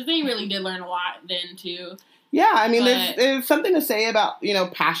Moody, because they really did learn a lot then, too. Yeah, I mean, there's something to say about,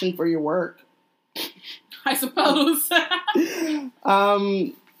 passion for your work. I suppose.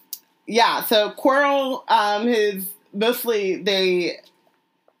 Yeah, so Quirrell, mostly they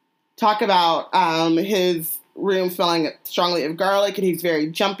talk about his room smelling strongly of garlic, and he's very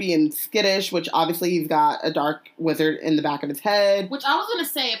jumpy and skittish, which obviously he's got a dark wizard in the back of his head. Which I was going to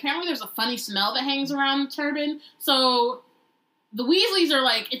say, apparently there's a funny smell that hangs around the turban, so the Weasleys are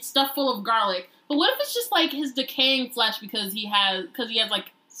like, it's stuffed full of garlic, but what if it's just like his decaying flesh because he has like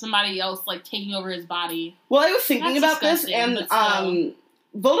somebody else like taking over his body? Well, I was thinking about this, and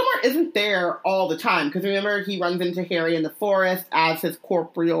Voldemort isn't there all the time, because remember, he runs into Harry in the forest as his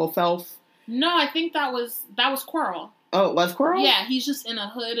corporeal self. No, I think that was Quirrell. Oh, it was Quirrell? Yeah, he's just in a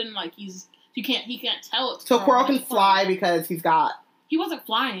hood, and like he can't tell it's so Quirrell. Quirrell can fly because he's got... He wasn't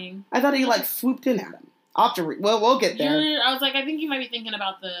flying. I thought he like swooped in at him. I'll have to we'll get there. I was like, I think you might be thinking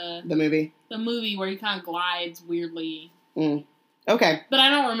about the movie. The movie where he kind of glides weirdly. Okay. But I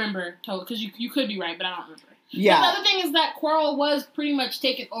don't remember totally, because you could be right, but I don't remember. Yeah. But the other thing is that Quirrell was pretty much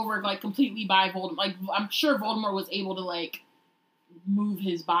taken over, like, completely by Voldemort. Like, I'm sure Voldemort was able to, like, move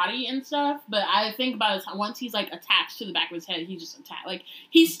his body and stuff, but I think by the time, once he's, like, attached to the back of his head, he's just attached. Like,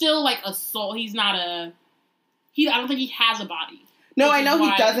 he's still, like, a soul. He's not I don't think he has a body. No, I know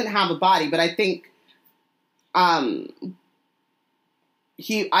he doesn't have a body, but I think, I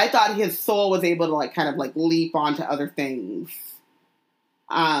thought his soul was able to, like, kind of, like, leap onto other things.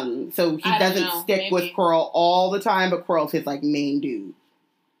 So he doesn't stick with Quirrell all the time, but Quirrell's his, like, main dude.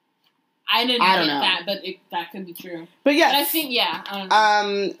 I didn't get that, but that could be true. But yes. But I think, yeah. I don't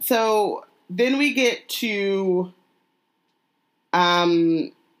know. So then we get to,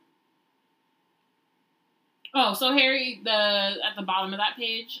 so Harry, at the bottom of that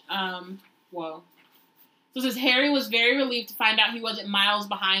page, So it says, Harry was very relieved to find out he wasn't miles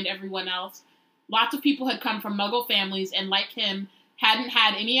behind everyone else. Lots of people had come from Muggle families, and like him, hadn't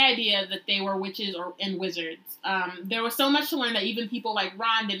had any idea that they were witches and wizards. There was so much to learn that even people like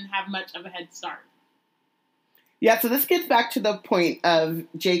Ron didn't have much of a head start. Yeah, so this gets back to the point of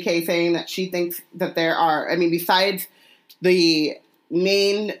J.K. saying that she thinks that there are, I mean, besides the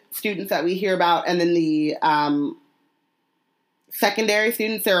main students that we hear about and then the secondary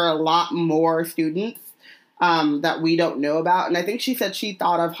students, there are a lot more students. that we don't know about. And I think she said she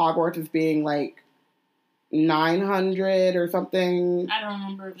thought of Hogwarts as being like 900 or something. I don't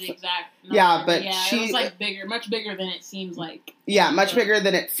remember the exact number. Yeah, but it was like bigger, much bigger than it seems like. Yeah, much bigger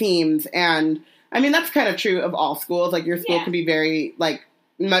than it seems. And I mean, that's kind of true of all schools. Like, your school can be very, like,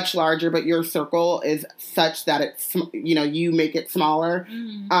 much larger, but your circle is such that it's, you know, you make it smaller.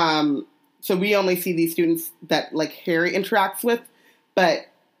 Mm-hmm. So we only see these students that, like, Harry interacts with. But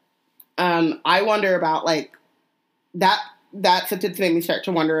I wonder about, like, that sentence made me start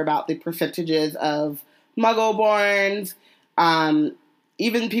to wonder about the percentages of Muggle-borns,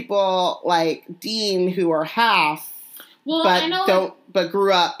 even people like Dean who are half, but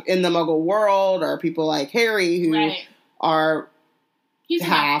grew up in the Muggle world, or people like Harry who are he's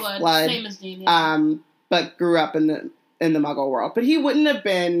half-blood, same as Dean, but grew up in the Muggle world. But he wouldn't have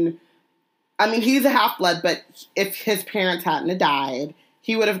been. I mean, he's a half-blood, but if his parents hadn't died,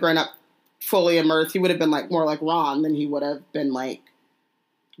 he would have grown up fully immersed. He would have been like more like Ron than he would have been like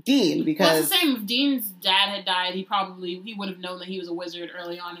Dean, because it's the same. If Dean's dad had died, he would have known that he was a wizard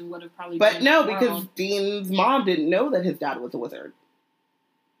early on, and would have probably. But no, because Dean's mom didn't know that his dad was a wizard.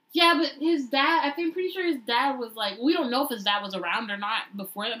 Yeah, but his dad, I'm pretty sure his dad was like, we don't know if his dad was around or not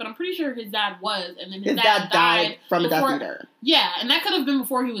before that, but I'm pretty sure his dad was, and then his dad died from a Death Eater. Yeah, and that could have been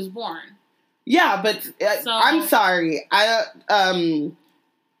before he was born. Yeah, but I'm sorry, I'm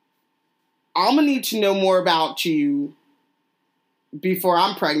gonna need to know more about you before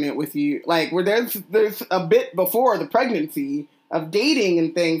I'm pregnant with you. Like, where there's a bit before the pregnancy of dating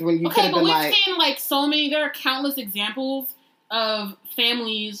and things when you could have been like... Okay, but we've seen, like, so many... There are countless examples of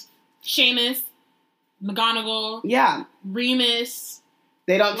families. Seamus, McGonagall... Yeah. Remus...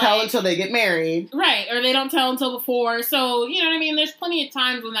 They don't tell until they get married. Right, or they don't tell until before. So, you know what I mean? There's plenty of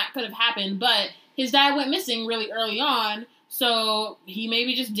times when that could have happened, but his dad went missing really early on, so he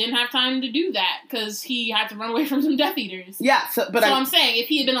maybe just didn't have time to do that because he had to run away from some Death Eaters. Yeah, but I'm saying if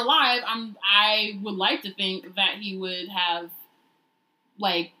he had been alive, I would like to think that he would have,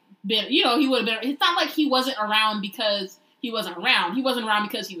 like, been, you know, he would have been. It's not like he wasn't around because he wasn't around. He wasn't around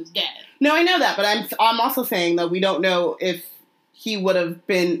because he was dead. No, I know that, but I'm also saying that we don't know if he would have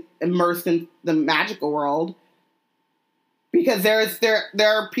been immersed in the magical world. Because there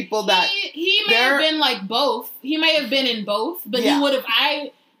are people that he may have been like both. He may have been in both, but he would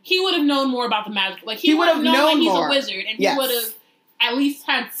have known more about the magic. Like he would have known that he's a wizard, and he would have at least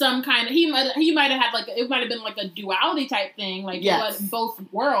had some kind of. He might have had like it might have been like a duality type thing, like both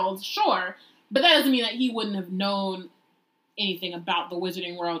worlds, sure. But that doesn't mean that he wouldn't have known anything about the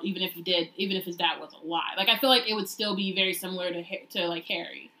wizarding world, even if he did, even if his dad was alive. Like I feel like it would still be very similar to like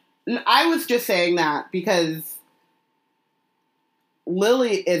Harry. I was just saying that because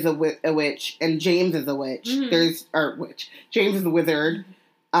Lily is a witch and James is a witch. Mm-hmm. James is a wizard.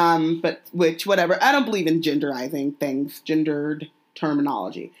 But witch, whatever. I don't believe in genderizing things, gendered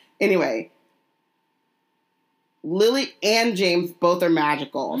terminology. Anyway, Lily and James both are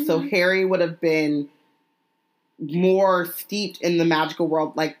magical. Mm-hmm. So Harry would have been more steeped in the magical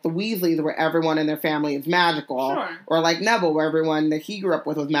world, like the Weasleys, where everyone in their family is magical. Sure. Or like Neville, where everyone that he grew up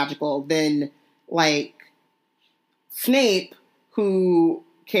with was magical. Then, like, Snape, who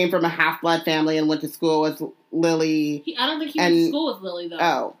came from a half-blood family and went to school with Lily. I don't think he went to school with Lily, though.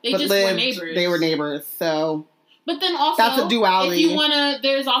 Oh. They just were neighbors. They were neighbors, so... But then also... That's a duality. If you wanna...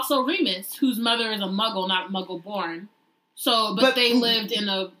 There's also Remus, whose mother is a Muggle, not Muggle-born. So, but they lived in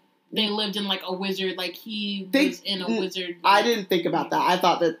like a wizard, like he was in a wizard. I didn't think about that. I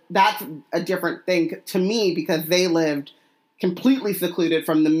thought that that's a different thing to me because they lived completely secluded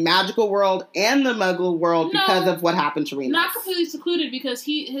from the magical world and the Muggle world because of what happened to Remus. Not completely secluded because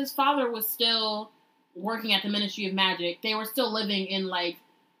his father was still working at the Ministry of Magic. They were still living in like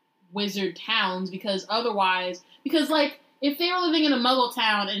wizard towns because like if they were living in a Muggle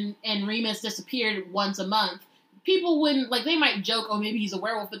town and Remus disappeared once a month, people wouldn't, like, they might joke, oh, maybe he's a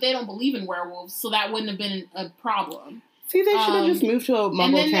werewolf, but they don't believe in werewolves, so that wouldn't have been a problem. See, they should have just moved to a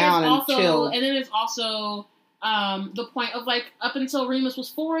Muggle town and chilled. And then there's also the point of, like, up until Remus was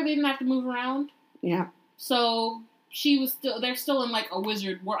 4, they didn't have to move around. Yeah. So they're still in, like, a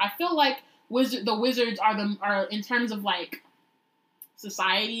wizard world. I feel like the wizards are in terms of, like,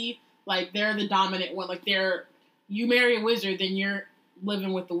 society, like, they're the dominant one. Like, you marry a wizard, then you're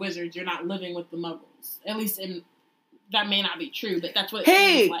living with the wizards. You're not living with the Muggles. At least that may not be true, but that's what it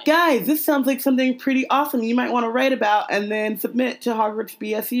seems like. Hey, guys, this sounds like something pretty awesome you might want to write about and then submit to Hogwarts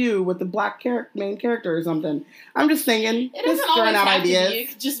BSU with the black main character or something. I'm just thinking. It doesn't always have to be. It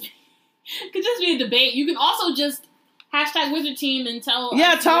could just be a debate. You can also just Hashtag Wizard Team and tell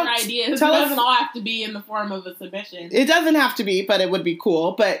Yeah, us your ideas. Tell It us. doesn't all have to be in the form of a submission. It doesn't have to be, but it would be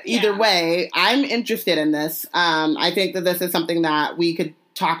cool. But either way, I'm interested in this. I think that this is something that we could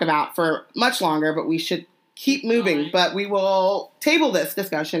talk about for much longer, but we should keep moving. Right. But we will table this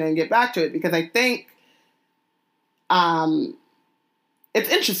discussion and get back to it because I think it's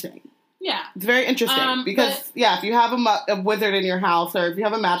interesting. Yeah. It's very interesting because, if you have a wizard in your house or if you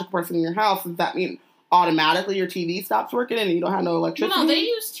have a magic person in your house, does that mean automatically your TV stops working and you don't have no electricity? Well, no, they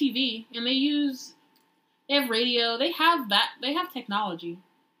use TV and they have radio. They have technology.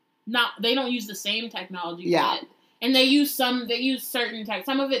 They don't use the same technology. Yeah. And they use certain tech.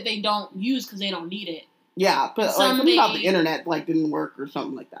 Some of it they don't use because they don't need it. Yeah, but something about the internet didn't work or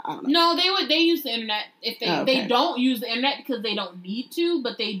something like that. I don't know. No, they use the internet if they don't use the internet because they don't need to,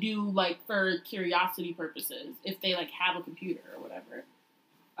 but they do for curiosity purposes if they have a computer or whatever.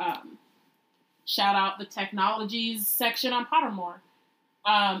 Shout out the technologies section on Pottermore.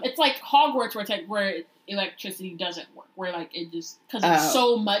 It's like Hogwarts where electricity doesn't work, where it just because it's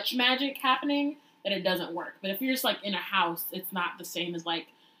so much magic happening that it doesn't work. But if you're just in a house, it's not the same as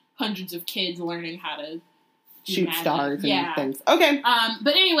hundreds of kids learning how to shoot magic. Stars and things. Okay.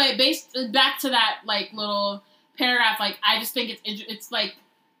 But anyway, back to that little paragraph. I just think it's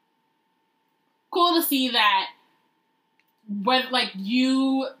cool to see that when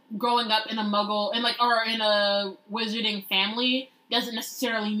you growing up in a Muggle and or in a wizarding family doesn't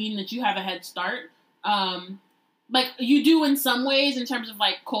necessarily mean that you have a head start. You do in some ways in terms of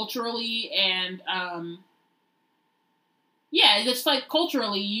culturally and just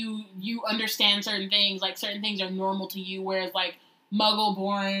culturally you understand certain things, certain things are normal to you, whereas Muggle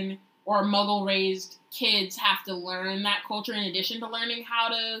born or Muggle raised kids have to learn that culture in addition to learning how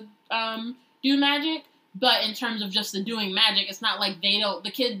to do magic. But in terms of just the doing magic, it's not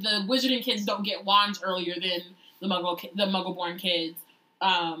the wizarding kids don't get wands earlier than the Muggle born kids.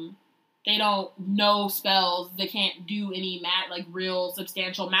 They don't know spells. They can't do any real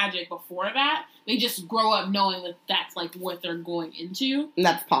substantial magic before that. They just grow up knowing that that's what they're going into. And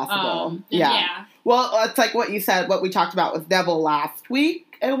that's possible. Yeah. Well, it's what you said, what we talked about with Neville last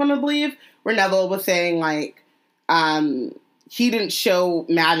week, I want to believe, where Neville was saying he didn't show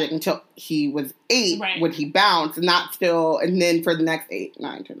magic until he was 8 when he bounced, and then for the next 8,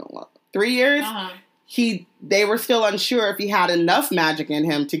 9, 10, 11, 3 years, they were still unsure if he had enough magic in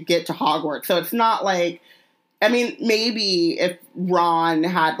him to get to Hogwarts. So it's not maybe if Ron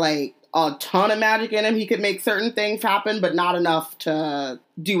had a ton of magic in him, he could make certain things happen, but not enough to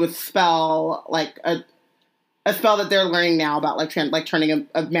do a spell, a spell that they're learning now about turning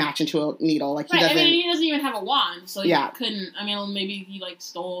a match into a needle. He doesn't. He doesn't even have a wand, so he couldn't. maybe he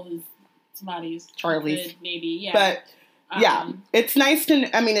stole somebody's Charlie's, maybe. Yeah, but. It's nice to.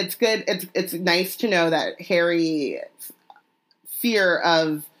 It's good. It's nice to know that Harry's fear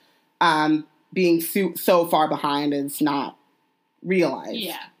of being so far behind is not realized.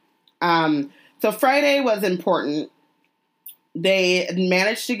 Yeah. So Friday was important. They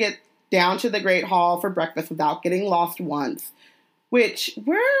managed to get down to the Great Hall for breakfast without getting lost once. Where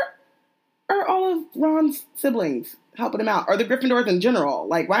are all of Ron's siblings helping him out? Or the Gryffindors in general?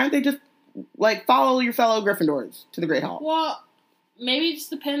 Why aren't they just follow your fellow Gryffindors to the Great Hall? Well, maybe it just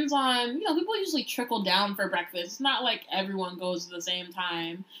depends on, people usually trickle down for breakfast. It's not everyone goes at the same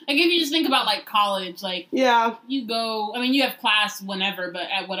time. If you just think about college, you go, you have class whenever, but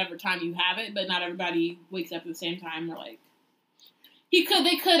at whatever time you have it, but not everybody wakes up at the same time. Or they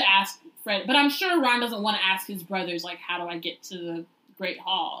could ask Fred, but I'm sure Ron doesn't want to ask his brothers, how do I get to the Great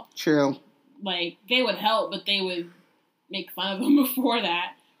Hall? True. They would help, but they would make fun of him before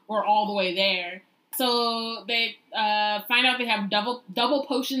that. Or all the way there. So they find out they have double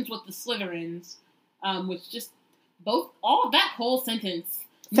potions with the Slytherins, which just that whole sentence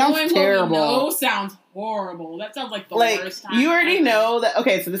sounds terrible. Sounds horrible. That sounds like the worst time. You already know that.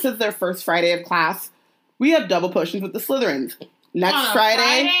 Okay, so this is their first Friday of class. We have double potions with the Slytherins. Next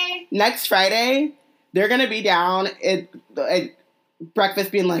Friday, they're gonna be down at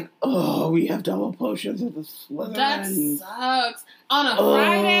breakfast being oh, we have double potions with the Slytherins. That sucks. On a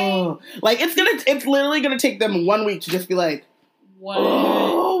Friday? It's literally gonna take them 1 week to just be what?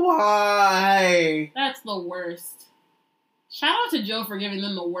 Oh, why? That's the worst. Shout out to Joe for giving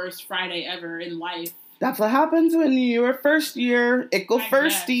them the worst Friday ever in life. That's what happens when you're first year. Ickle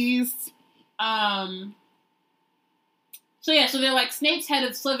firsties. So they're Snape's head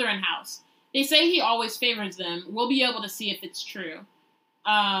of Slytherin house. They say he always favors them. We'll be able to see if it's true.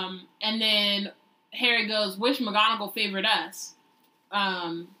 And then Harry goes, wish McGonagall favored us.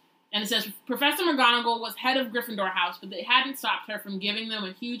 And it says, Professor McGonagall was head of Gryffindor House, but it hadn't stopped her from giving them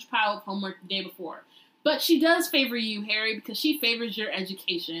a huge pile of homework the day before. But she does favor you, Harry, because she favors your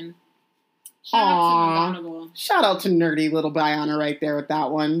education. Shout out Aww. to McGonagall. Shout out to nerdy little Biana right there with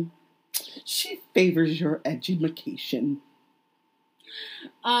that one. She favors your education.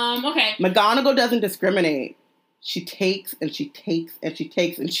 Okay. McGonagall doesn't discriminate. She takes and she takes and she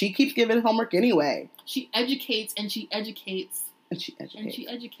takes, and she keeps giving homework anyway. She educates and she educates. And she educates. And she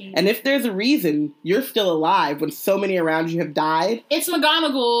educates. And if there's a reason you're still alive when so many around you have died, it's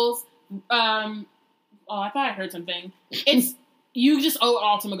McGonagall's. Oh, I thought I heard something. It's you just owe it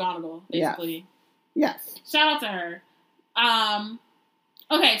all to McGonagall, basically. Yes. Shout out to her.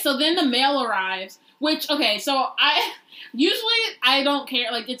 Okay, so then the mail arrives, which, okay, so I don't care,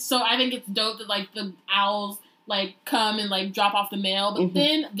 like, I think it's dope that, like, the owls, like, come and, like, drop off the mail, but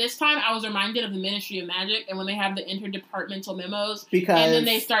then, this time, I was reminded of the Ministry of Magic, and when they have the interdepartmental memos, and then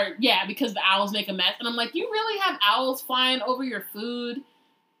they start, because the owls make a mess, and I'm like, you really have owls flying over your food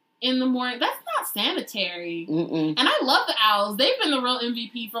in the morning? That's not sanitary. Mm-mm. And I love the owls. They've been the real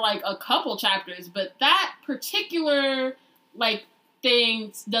MVP for, like, a couple chapters, but that particular, like,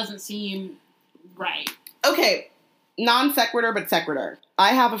 thing doesn't seem right. Okay, non sequitur, but sequitur. I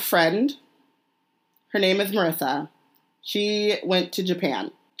have a friend. Her name is Marissa. She went to Japan.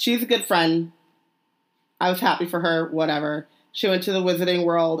 She's a good friend. I was happy for her, whatever. She went to the Wizarding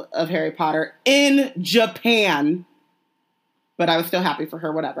World of Harry Potter in Japan. But I was still happy for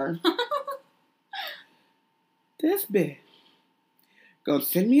her, whatever. This bitch gonna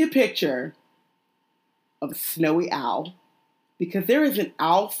send me a picture of a snowy owl. Because there is an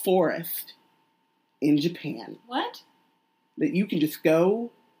owl forest in Japan. What? That you can just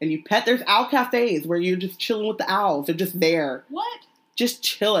go and you pet. There's owl cafes where you're just chilling with the owls. They're just there. What? Just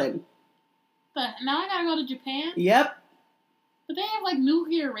chilling. But now I gotta go to Japan? Yep. But they have, like,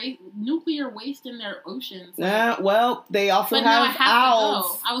 nuclear waste in their oceans. Like, well, they also but have now I have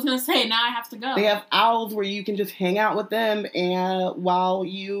owls. to go. I was gonna say, now I have to go. They have owls where you can just hang out with them and while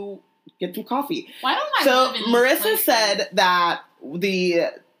you get some coffee. Why don't I So live in Marissa places? said that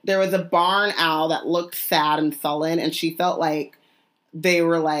there was a barn owl that looked sad and sullen, and she felt like they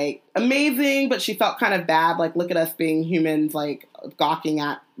were like amazing, but she felt kind of bad. Like, look at us being humans, like gawking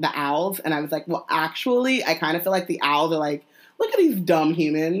at the owls. And I was like, well, actually, I kind of feel like the owls are like, look at these dumb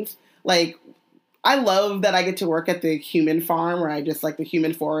humans. Like, I love that I get to work at the human farm where I just like the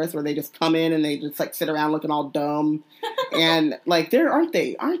human forest where they just come in and they just like sit around looking all dumb. And like, aren't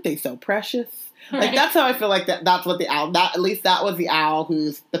they so precious? Right. Like, that's how I feel like that's what the owl, at least that was the owl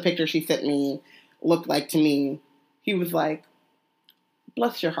who's the picture she sent me looked like to me. He was like,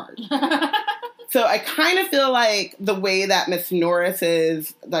 bless your heart. So I kind of feel like the way that Miss Norris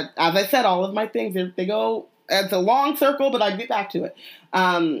is, that, as I said, all of my things, they go, it's a long circle, but I'll get back to it.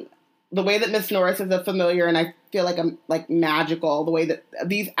 The way that Miss Norris is a familiar, and I feel like I'm like magical, the way that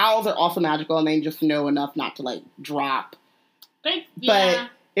these owls are also magical, and they just know enough not to like drop. But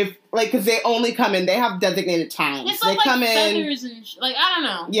if like, because they only come in, they have designated times. It's they like come feathers and like, I don't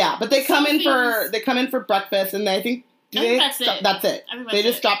know. Yeah, but they come in for breakfast, and I think that's it. That's it. They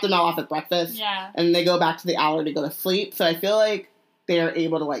just drop them all off at breakfast. Yeah, and they go back to the owl to go to sleep. So I feel like they're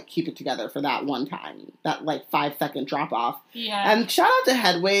able to like keep it together for that one time, that like 5-second drop off. Yeah. And shout out to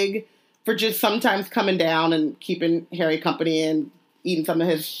Hedwig for just sometimes coming down and keeping Harry company and eating some of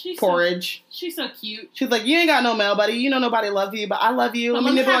his porridge. She's so cute. She's like, you ain't got no mail, buddy. You know nobody loves you, but I love you. Let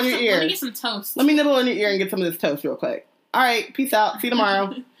me nibble on your ear. Let me get some toast. Let me nibble on your ear and get some of this toast real quick. All right, peace out. See you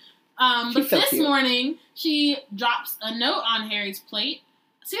tomorrow. But so this morning, she drops a note on Harry's plate.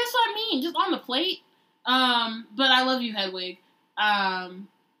 See, that's what I mean. Just on the plate. But I love you, Hedwig.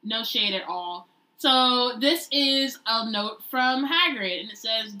 No shade at all. So this is a note from Hagrid, and it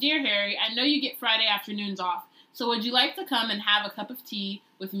says, Dear Harry, I know you get Friday afternoons off, so would you like to come and have a cup of tea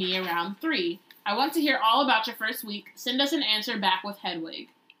with me around 3? I want to hear all about your first week. Send us an answer back with Hedwig.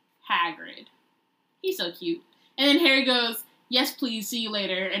 Hagrid. He's so cute. And then Harry goes, yes, please, see you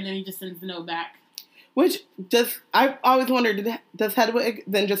later, and then he just sends the note back. Which, I always wondered, does Hedwig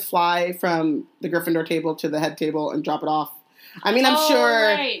then just fly from the Gryffindor table to the head table and drop it off? I mean, I'm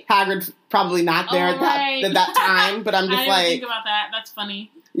sure Hagrid's probably not there at that time, but I'm just I didn't think about that. That's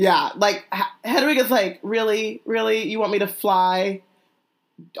funny. Yeah, like, Hedwig is like, really? You want me to fly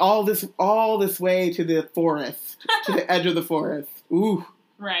all this way to the forest, to the edge of the forest? Ooh.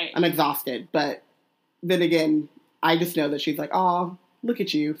 Right. I'm exhausted, but then again, I just know that she's like, oh, look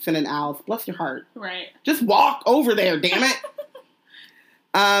at you, sending owls. Bless your heart. Right. Just walk over there, damn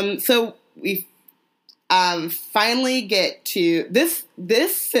it. So we finally get to this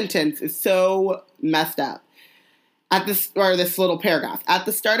sentence is so messed up. this little paragraph. At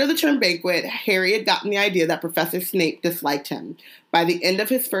the start of the term banquet, Harry had gotten the idea that Professor Snape disliked him. By the end of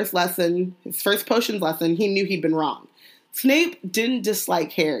his first potions lesson, he knew he'd been wrong. Snape didn't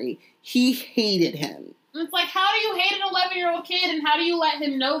dislike Harry. He hated him. It's like, how do you hate an 11-year-old kid, and how do you let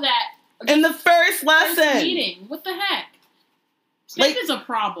him know that in the first lesson? Meeting? What the heck? Snape is a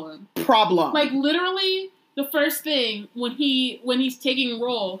problem. Like, literally, the first thing when he's taking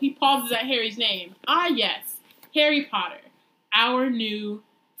roll, he pauses at Harry's name. Ah, yes, Harry Potter, our new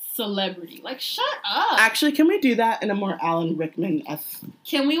celebrity. Like, shut up. Actually, can we do that in a more Alan Rickman-esque?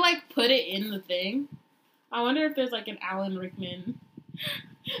 Can we, like, put it in the thing? I wonder if there's, like, an Alan Rickman.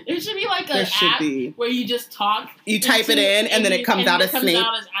 There should be, like, an app where you just talk. You type it in, and then it comes out as Snape. It comes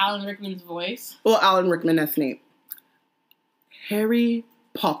out as Alan Rickman's voice. Well, Alan Rickman as Snape. Harry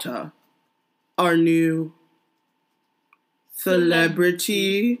Potter, our new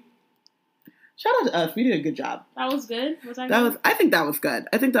celebrity. Shout out to us. We did a good job. That was good? I think that was good.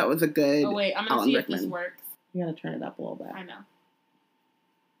 I think that was a good Oh, wait. I'm going to see Rickman. If this works. You got to turn it up a little bit. I know.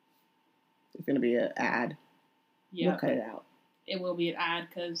 It's going to be an ad. Yeah. We'll cut it out. It will be an ad,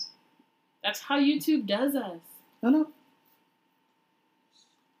 because that's how YouTube does us. Oh, no.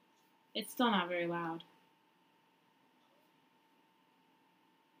 It's still not very loud.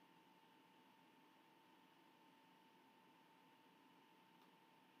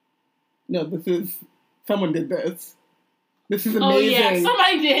 No, someone did this. This is amazing. Oh, yeah,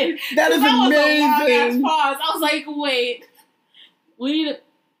 somebody did. That is amazing. Was a long-ass pause. I was like, wait. We need to...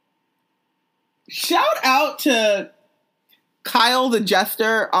 Shout out to Kyle the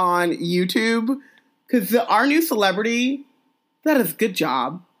Jester on YouTube, because our new celebrity, that is good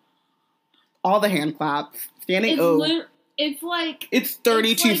job. All the hand claps. Standing it's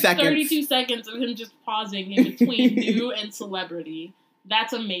 32 seconds. 32 seconds of him just pausing in between new and celebrity.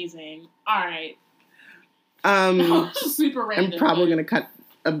 That's amazing. All right. Super random. I'm probably going to cut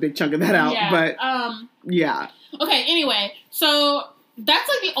a big chunk of that out, but yeah. Okay, anyway, so that's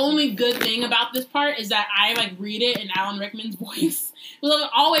like the only good thing about this part is that I like read it in Alan Rickman's voice. Well, I've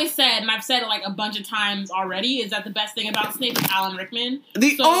always said, and I've said it like a bunch of times already, is that the best thing about Snape is Alan Rickman.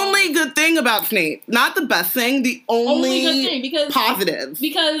 The only good thing about Snape, not the best thing, the only good thing, because positive.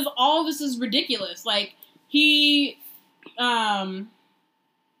 Because all of this is ridiculous. Like, he, well,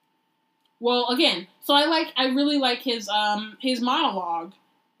 again, so I really like his monologue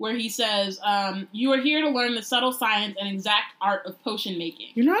where he says, you are here to learn the subtle science and exact art of potion making.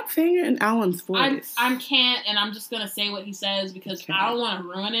 You're not saying it in Alan's voice. I can't, and I'm just going to say what he says because I don't want to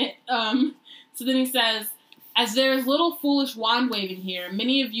ruin it. So then he says, as there is little foolish wand waving here,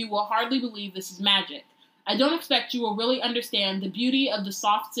 many of you will hardly believe this is magic. I don't expect you will really understand the beauty of the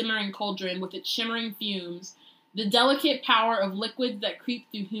soft simmering cauldron with its shimmering fumes, the delicate power of liquids that creep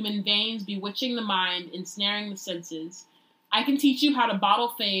through human veins, bewitching the mind, ensnaring the senses. I can teach you how to bottle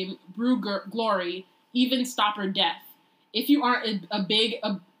fame, brew glory, even stopper death. If you aren't as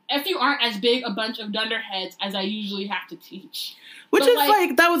big a bunch of dunderheads as I usually have to teach. Which is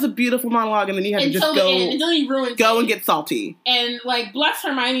like that was a beautiful monologue, and then you had to just go and get salty. And like, bless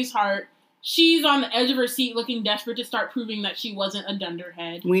Hermione's heart, she's on the edge of her seat, looking desperate to start proving that she wasn't a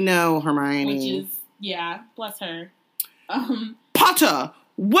dunderhead. We know Hermione, which is bless her. Potter.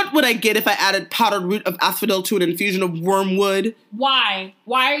 What would I get if I added powdered root of asphodel to an infusion of wormwood? Why?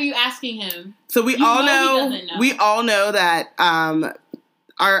 Why are you asking him? So we all know that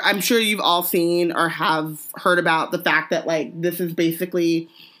I'm sure you've all seen or have heard about the fact that like this is basically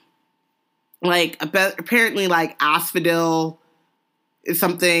like apparently like asphodel is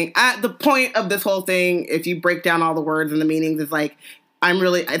something at the point of this whole thing. If you break down all the words and the meanings, is like I'm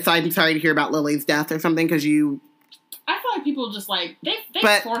sorry to hear about Lily's death or something because you. I feel like people just like they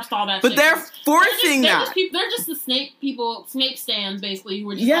forced all that. But shit. they're forcing that. They're just the Snape stands basically.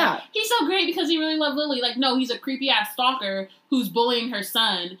 Who are just like, he's so great because he really loved Lily. Like, no, he's a creepy ass stalker who's bullying her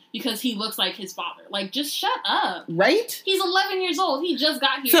son because he looks like his father. Like, just shut up. Right? He's 11 years old. He just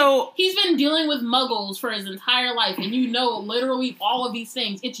got here. So he's been dealing with muggles for his entire life, and you know literally all of these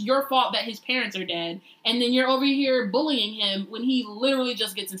things. It's your fault that his parents are dead, and then you're over here bullying him when he literally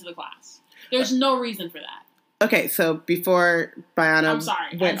just gets into the class. There's no reason for that. Okay, so before Bianna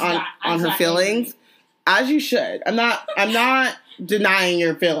went on her feelings, as you should. I'm not denying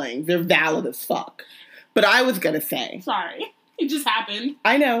your feelings. They're valid as fuck. But I was gonna say, sorry, it just happened.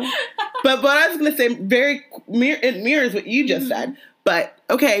 I know, but what I was gonna say it mirrors what you just said. But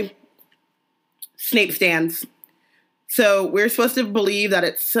okay, Snape stands. So we're supposed to believe that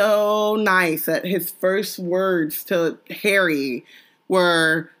it's so nice that his first words to Harry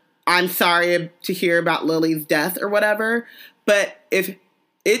were, I'm sorry to hear about Lily's death or whatever. But if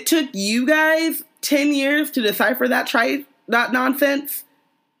it took you guys 10 years to decipher that nonsense?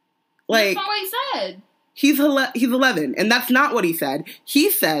 Like, that's not what he said. He's 11, and that's not what he said. He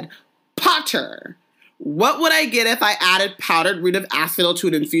said, Potter, what would I get if I added powdered root of asphodel to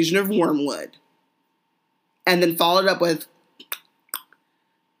an infusion of wormwood? And then followed up with,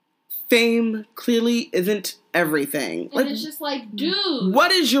 fame clearly isn't everything. And it's just like, dude.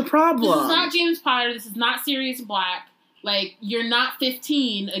 What is your problem? This is not James Potter. This is not Sirius Black. Like, you're not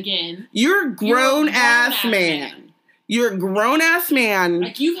 15 again. You're a grown-ass man. You're a grown-ass man.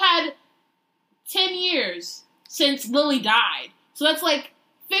 Like, you've had 10 years since Lily died. So that's like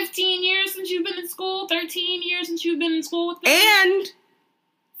 15 years since you've been in school, 13 years since you've been in school with them. And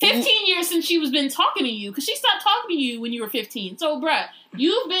 15 years since she was been talking to you, because she stopped talking to you when you were 15. So, bruh,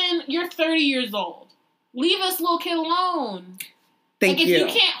 you're 30 years old. Leave this little kid alone. Thank you.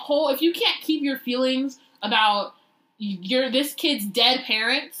 If you can't keep your feelings about this kid's dead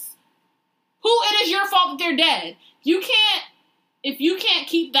parents, it is your fault that they're dead. If you can't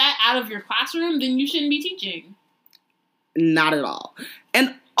keep that out of your classroom, then you shouldn't be teaching. Not at all.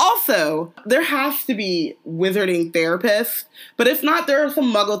 And also, there has to be wizarding therapists, but if not, there are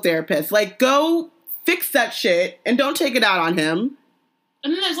some muggle therapists. Like, go fix that shit and don't take it out on him.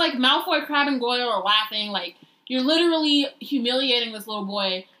 And then there's like Malfoy, Crabbe, and Goyle are laughing. Like, you're literally humiliating this little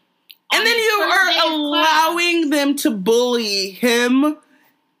boy. And then you are allowing them to bully him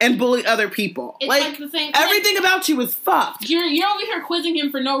and bully other people. It's like the same. Everything about you is fucked. You're over here quizzing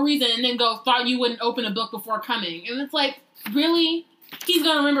him for no reason, and then thought you wouldn't open a book before coming. And it's like, really? He's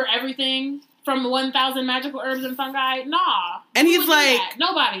gonna remember everything from 1,000 Magical Herbs and Fungi? Nah. And he's like,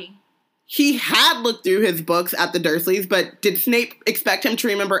 nobody. He had looked through his books at the Dursleys, but did Snape expect him to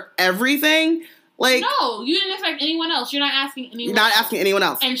remember everything? Like, no, you didn't expect anyone else. You're not asking anyone You're not asking anyone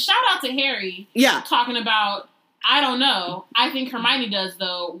else. And shout out to Harry. Yeah. Talking about, I don't know. I think Hermione does,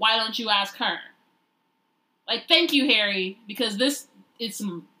 though. Why don't you ask her? Like, thank you, Harry, because this is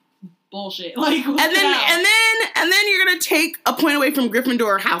some bullshit. Like, and then you're gonna take a point away from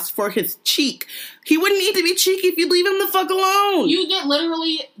Gryffindor House for his cheek. He wouldn't need to be cheeky if you leave him the fuck alone. You did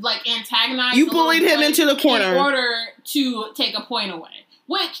literally like antagonize. You bullied him into the corner in order to take a point away.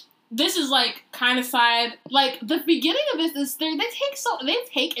 Which this is like kind of side. Like the beginning of this is they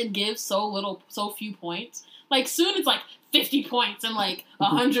take and give so few points. Like soon it's like 50 points and like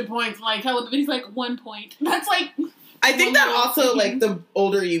 100 points. Like hell, but he's like 1 point. That's like. I think that also, like, the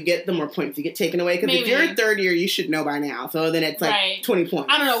older you get, the more points you get taken away. Because if you're a third year, you should know by now. So then it's, like, 20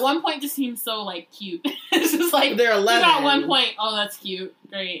 points. I don't know. 1 point just seems so, like, cute. It's just like, they're 11. You got 1 point. Oh, that's cute.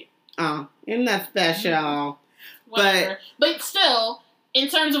 Great. Oh, isn't that special? Whatever. But still, in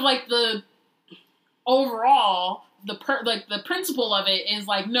terms of, like, the overall, the principle of it is,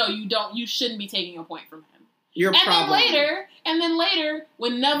 like, no, you shouldn't be taking a point from him. Your problem. And then later,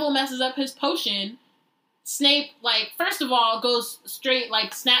 when Neville messes up his potion, Snape, like, first of all, goes straight,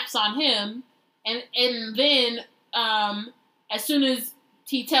 like, snaps on him, and then, as soon as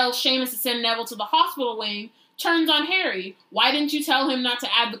he tells Seamus to send Neville to the hospital wing, turns on Harry. Why didn't you tell him not to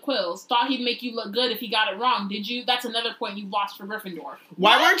add the quills? Thought he'd make you look good if he got it wrong, did you? That's another point you lost for Gryffindor.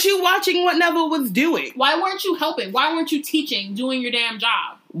 Why weren't you watching what Neville was doing? Why weren't you helping? Why weren't you teaching, doing your damn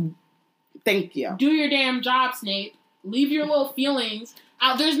job? Thank you. Do your damn job, Snape. Leave your little feelings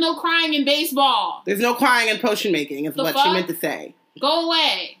out. There's no crying in baseball. There's no crying in potion making, is what she meant to say. Go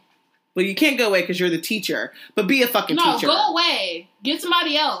away. Well, you can't go away because you're the teacher, but be a fucking teacher. No, go away. Get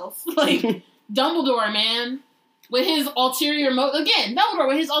somebody else. Like, Dumbledore, man. With his ulterior Dumbledore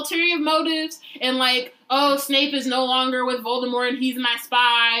with his ulterior motives and like, oh, Snape is no longer with Voldemort and he's my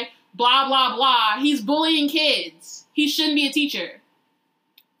spy, blah, blah, blah. He's bullying kids. He shouldn't be a teacher.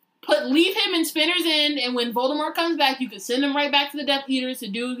 Leave him in Spinner's Inn, and when Voldemort comes back, you can send him right back to the Death Eaters to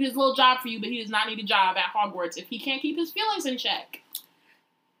do his little job for you, but he does not need a job at Hogwarts if he can't keep his feelings in check.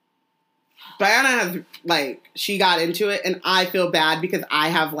 Diana has, like, she got into it, and I feel bad because I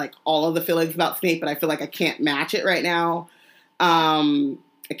have, like, all of the feelings about Snape, but I feel like I can't match it right now. I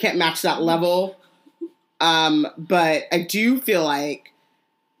can't match that level. But I do feel like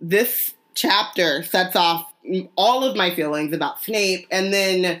this chapter sets off all of my feelings about Snape, and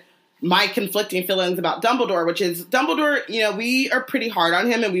then my conflicting feelings about Dumbledore, which is Dumbledore, you know, we are pretty hard on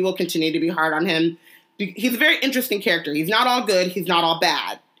him and we will continue to be hard on him. He's a very interesting character. He's not all good. He's not all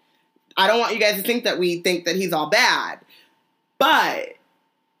bad. I don't want you guys to think that we think that he's all bad. But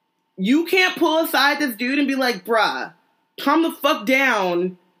you can't pull aside this dude and be like, bruh, calm the fuck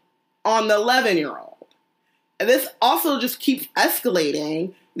down on the 11-year-old. And this also just keeps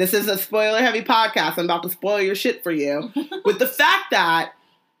escalating. This is a spoiler-heavy podcast. I'm about to spoil your shit for you. With the fact that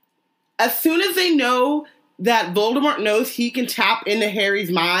as soon as they know that Voldemort knows he can tap into Harry's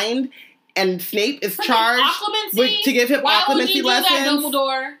mind and Snape is Freaking charged occlumency? to give him Why would occlumency you do lessons. that,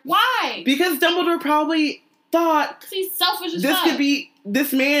 Dumbledore? Why? Because Dumbledore probably thought Because he's selfish as fuck.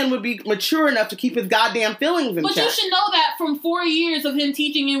 this man would be mature enough to keep his goddamn feelings in But check. you should know that from 4 years of him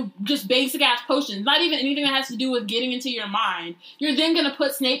teaching you just basic ass potions, not even anything that has to do with getting into your mind. You're then gonna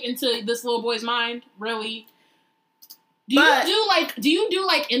put Snape into this little boy's mind? Really? Do you do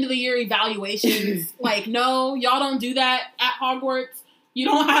end of the year evaluations? No, y'all don't do that at Hogwarts. You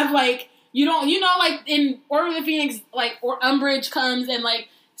don't have in Order of the Phoenix, or Umbridge comes and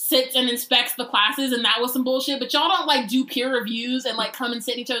sits and inspects the classes, and that was some bullshit. But y'all don't do peer reviews and come and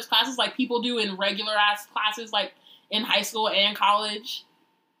sit in each other's classes like people do in regular ass classes, in high school and college.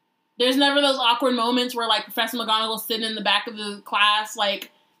 There's never those awkward moments where Professor McGonagall's sitting in the back of the class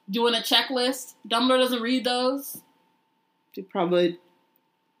doing a checklist. Dumbledore doesn't read those. He probably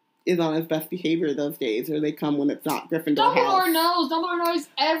is on his best behavior those days, or they come when it's not Gryffindor Dumbledore house. Dumbledore knows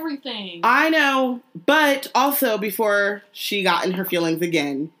everything. I know, but also before she got in her feelings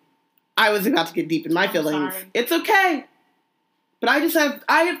again, I was about to get deep in my feelings. Sorry. It's okay, but I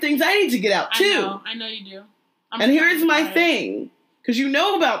have things I need to get out too. I know you do. And here's my thing, because you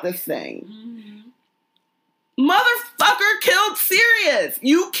know about this thing. Mm-hmm. Motherfucker killed Sirius.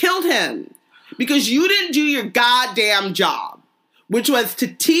 You killed him because you didn't do your goddamn job, which was to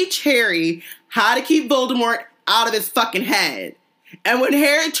teach Harry how to keep Voldemort out of his fucking head. And when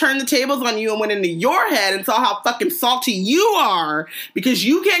Harry turned the tables on you and went into your head and saw how fucking salty you are because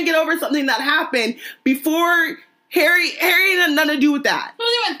you can't get over something that happened before Harry had nothing to do with that. Who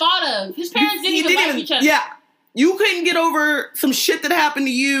even thought of? His parents didn't even like each other. Yeah. You couldn't get over some shit that happened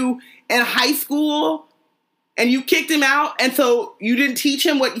to you in high school and you kicked him out, and so you didn't teach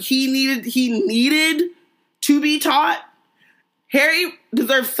him what he needed to be taught. Harry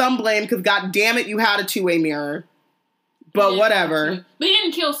deserves some blame because, god damn it, you had a two-way mirror. But whatever. But he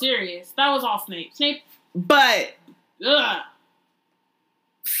didn't kill Sirius. That was all Snape. But Ugh.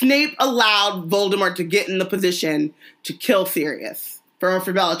 Snape allowed Voldemort to get in the position to kill Sirius. For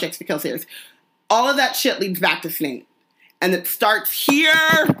Bellatrix to kill Sirius. All of that shit leads back to Snape. And it starts here.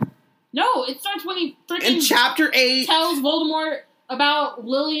 No, it starts when he freaking in chapter 8 tells Voldemort about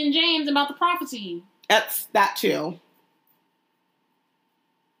Lily and James about the prophecy. That's that too.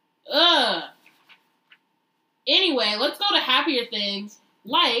 Ugh. Anyway, let's go to happier things,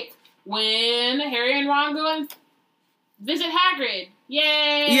 like when Harry and Ron go and visit Hagrid.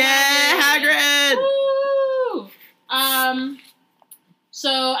 Yay! Yeah, Hagrid! Woo!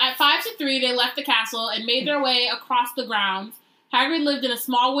 So at 5 to 3, they left the castle and made their way across the grounds. Hagrid lived in a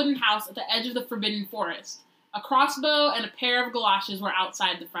small wooden house at the edge of the Forbidden Forest. A crossbow and a pair of galoshes were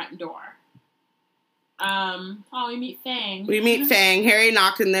outside the front door. We meet Fang. We meet Fang. Harry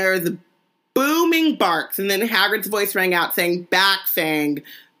knocked in there. The booming barks, and then Hagrid's voice rang out saying, "Back, Fang,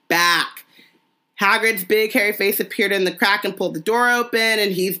 back." Hagrid's big hairy face appeared in the crack and pulled the door open,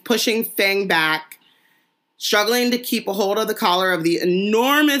 and he's pushing Fang back, struggling to keep a hold of the collar of the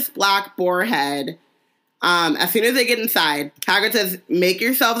enormous black boar head. As soon as they get inside, Hagrid says, "Make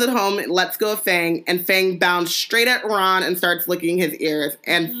yourselves at home, let's go, Fang." And Fang bounds straight at Ron and starts licking his ears.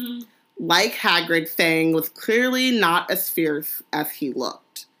 And like Hagrid, Fang was clearly not as fierce as he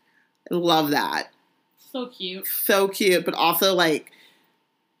looked. I love that. So cute. So cute, but also,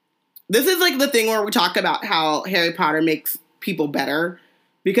 this is, the thing where we talk about how Harry Potter makes people better.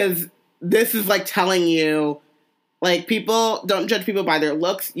 Because this is, telling you, people don't judge people by their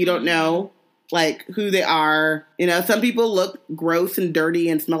looks. You don't know, who they are. You know, some people look gross and dirty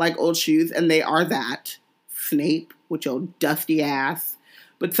and smell like old shoes, and they are that. Snape, with your dusty ass.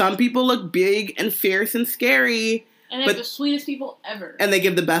 But some people look big and fierce and scary. And they're the sweetest people ever. And they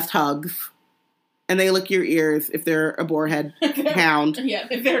give the best hugs. And they lick your ears if they're a boarhead hound. Yeah,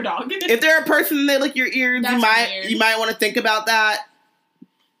 if they're a dog. If they're a person and they lick your ears, That's you might want to think about that.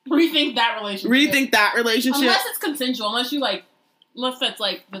 Rethink that relationship. Unless it's consensual. Unless that's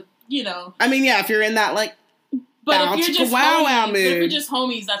I mean, yeah, if you're in that, but if you're just wow mood. mood. If you're just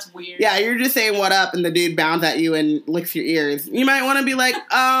homies, that's weird. Yeah, you're just saying what up and the dude bounds at you and licks your ears. You might want to be like,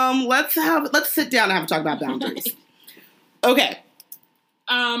 let's sit down and have a talk about boundaries. Okay.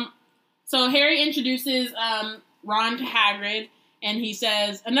 So Harry introduces Ron to Hagrid, and he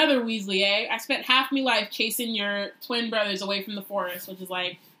says, "Another Weasley, eh? I spent half my life chasing your twin brothers away from the forest," which is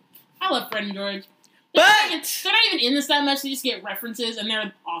I love Fred and George. They're not even in this that much. They just get references, and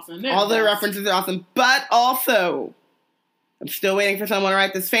they're awesome. All their references are awesome. But also, I'm still waiting for someone to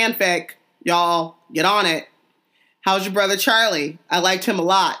write this fanfic. Y'all, get on it. How's your brother Charlie? I liked him a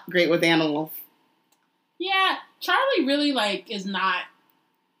lot. Great with animals. Yeah, Charlie really, is not...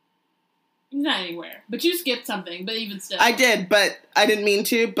 He's not anywhere. But you skipped something, but even still. I did, but I didn't mean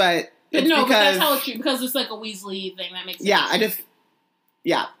to, but But no, but that's how it's true, because it's like a Weasley thing. That makes sense.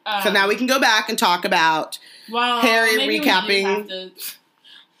 Yeah, so now we can go back and talk about Harry recapping.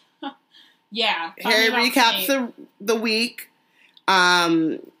 Harry recaps the week.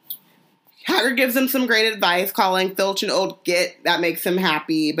 Hagrid gives him some great advice, calling Filch an old git. That makes him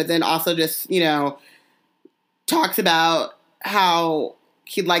happy, but then also just, talks about how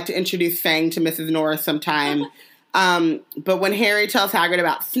he'd like to introduce Fang to Mrs. Norris sometime. But when Harry tells Hagrid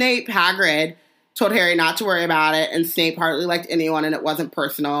about Snape, Hagrid told Harry not to worry about it, and Snape hardly liked anyone, and it wasn't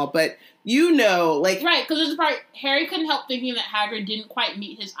personal. But right, because there's a part Harry couldn't help thinking that Hagrid didn't quite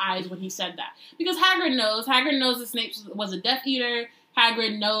meet his eyes when he said that, because Hagrid knows that Snape was a Death Eater.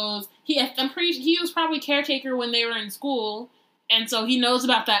 Hagrid knows I'm pretty sure he was probably caretaker when they were in school, and so he knows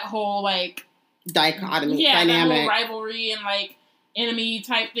about that whole dichotomy, dynamic, that whole rivalry and enemy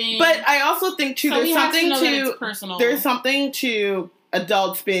type thing. But I also think too, there's something to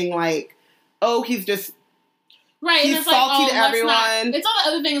adults being like, oh, he's just right. He's and it's salty to everyone. It's all the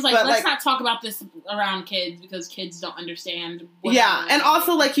other things let's not talk about this around kids because kids don't understand. And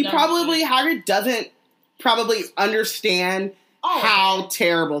also Hagrid doesn't probably understand how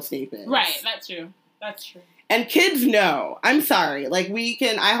terrible Snape is. Right, that's true. And kids know. I'm sorry.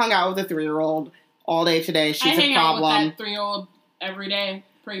 I hung out with a 3-year-old all day today. She's a problem. I hang out with that 3-year-old every day,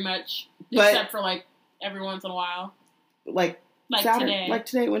 pretty much. Except for every once in a while. Saturday,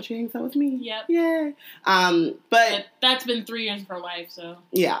 today when she hangs out with me. Yep. Yay. But that's been 3 years of her life, so.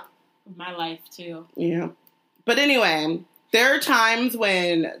 Yeah. My life, too. Yeah. But anyway, there are times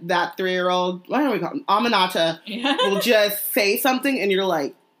when that 3-year-old, what do we call him? Aminata, will just say something and you're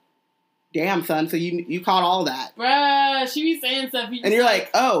like, damn, son, so you caught all that. Bruh, she be saying stuff. And you're like,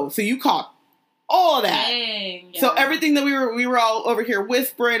 oh, so you caught all of that. Dang. Yeah. So everything that we were all over here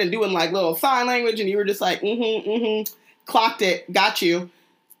whispering and doing little sign language and you were just like, clocked it, got you.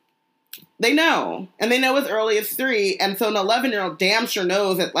 They know. And they know as early as 3. And so an 11-year-old damn sure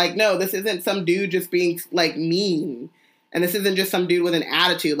knows that, no, this isn't some dude just being, mean. And this isn't just some dude with an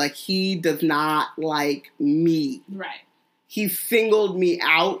attitude. He does not like me. Right. He singled me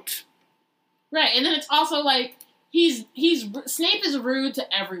out. Right. And then it's also Snape is rude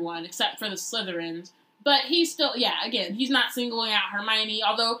to everyone except for the Slytherins. But he's still, he's not singling out Hermione.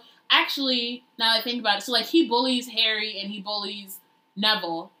 Although, actually, now that I think about it, so, he bullies Harry and he bullies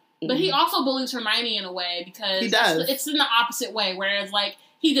Neville. But he also bullies Hermione in a way because he does. It's in the opposite way. Whereas,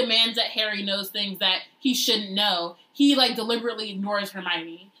 he demands that Harry knows things that he shouldn't know. He, deliberately ignores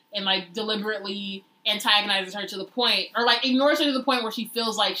Hermione and, deliberately antagonizes her to the point, or, ignores her to the point where she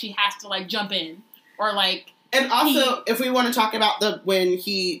feels like she has to, jump in. Or, And also, if we want to talk about when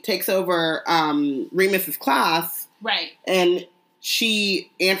he takes over Remus's class. Right. And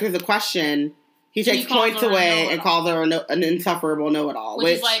she answers a question, he takes points away and calls her an insufferable know-it-all.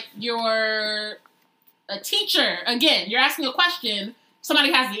 Which is you're a teacher. Again, you're asking a question,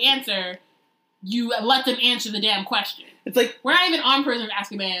 somebody has the answer, you let them answer the damn question. It's we're not even on Prisoner of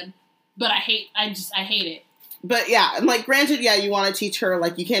Azkaban, but I hate it. But yeah, and granted, you want to teach her,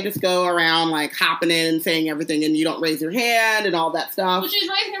 you can't just go around, hopping in and saying everything and you don't raise your hand and all that stuff. But she's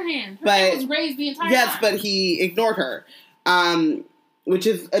raising her hand. Her hand was raised the entire time. Yes, but he ignored her. Which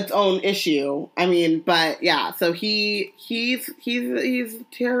is its own issue. I mean, but yeah, so he's a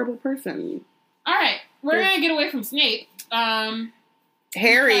terrible person. Alright, we're gonna get away from Snape.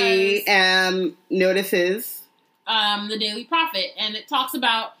 Harry notices the Daily Prophet, and it talks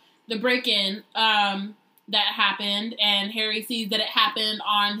about the break-in that happened, and Harry sees that it happened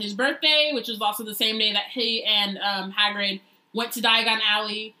on his birthday, which was also the same day that he and Hagrid went to Diagon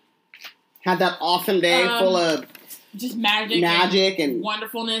Alley. Had that awesome day full of just magic and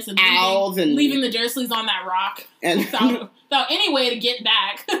wonderfulness and owls leaving the Dursleys on that rock and without any way to get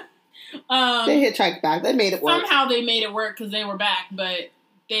back. They hitchhiked back. They made it work. Somehow they made it work because they were back, but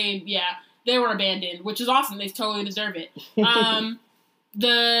they were abandoned, which is awesome. They totally deserve it.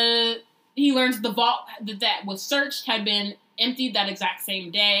 He learns the vault that was searched had been emptied that exact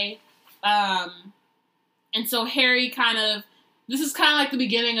same day. And so Harry this is kind of the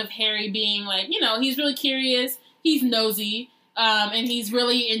beginning of Harry being he's really curious, he's nosy, and he's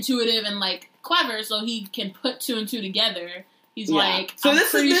really intuitive and clever, so he can put 2 and 2 together. He's so I'm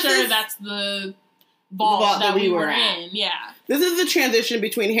pretty sure that's the vault that we were in. Yeah. This is the transition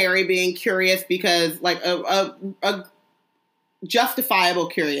between Harry being curious because a justifiable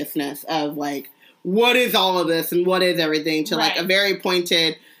curiousness of what is all of this and what is everything to a very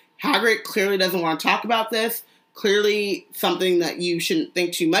pointed, Hagrid clearly doesn't want to talk about this. Clearly something that you shouldn't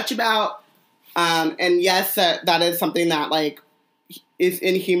think too much about. And yes, that is something that is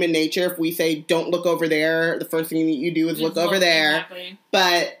in human nature. If we say don't look over there, the first thing that you do is look over there. Exactly.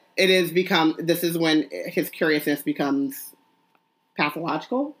 But this is when his curiousness becomes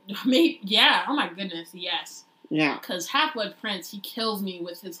pathological. Maybe, yeah. Oh my goodness, yes. Yeah. Because Half-Blood Prince, he kills me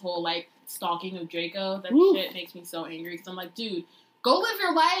with his whole, like, stalking of Draco. That shit makes me so angry. Because I'm like, dude, go live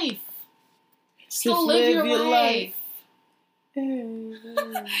your life. Still live your life.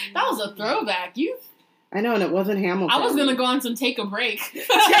 That was a throwback. I know, and it wasn't Hamilton. I was going to go on some Take a Break. Take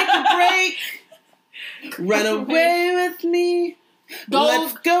a break. Run away with me.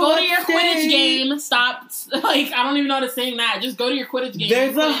 Let's go to your Quidditch game. Stop. Like, I don't even know how to sing that. Just go to your Quidditch game.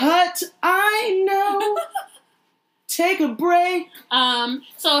 There's a hut, I know. Take a break.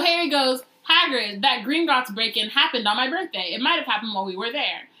 So Harry goes, Hagrid, that Gringotts break-in happened on my birthday. It might have happened while we were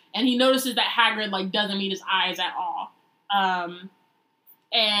there. And he notices that Hagrid, like, doesn't meet his eyes at all.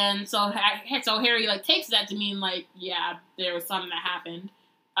 And so Harry, like, takes that to mean, like, yeah, there was something that happened.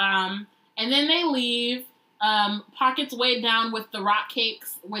 And then they leave. Pocket's weighed down with the rock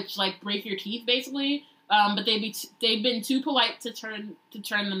cakes, which, like, break your teeth, basically. But they've been too polite to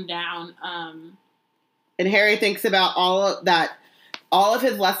turn them down. And Harry thinks about all of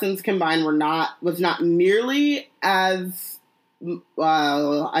his lessons combined was not nearly as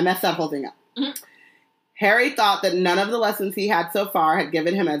I messed that whole thing up. Mm-hmm. Harry thought that none of the lessons he had so far had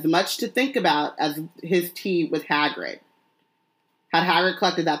given him as much to think about as his tea with Hagrid. Had Hagrid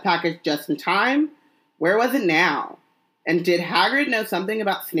collected that package just in time? Where was it now? And did Hagrid know something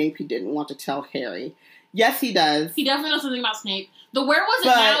about Snape he didn't want to tell Harry? Yes, he does. He definitely knows something about Snape. The where was it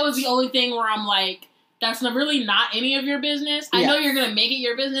now is the only thing where I'm like, that's really not any of your business. I know you're going to make it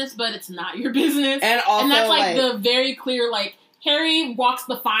your business, but it's not your business. And also, and that's, like, the very clear, like, Harry walks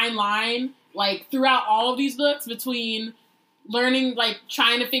the fine line, like, throughout all of these books between learning, like,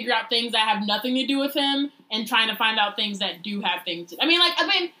 trying to figure out things that have nothing to do with him and trying to find out things that do have things to... I mean,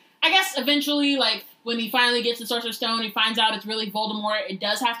 I guess eventually, like, when he finally gets the Sorcerer's Stone, he finds out it's really Voldemort. It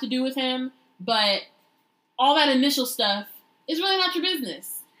does have to do with him, but all that initial stuff is really not your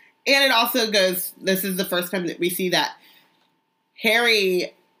business. And it also goes, this is the first time that we see that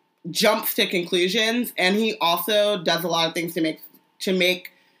Harry jumps to conclusions, and he also does a lot of things to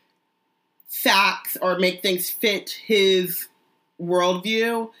make facts or make things fit his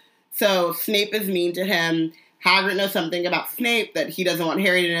worldview. So Snape is mean to him. Hagrid knows something about Snape that he doesn't want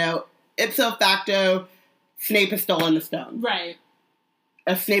Harry to know. Ipso facto, Snape has stolen the stone. Right.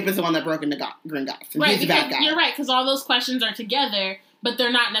 Snape is the one that broke into Gringotts. Right, he's a bad guy. You're right, because all those questions are together, but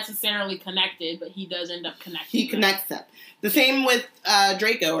they're not necessarily connected, but he does end up connecting He connects them. The same with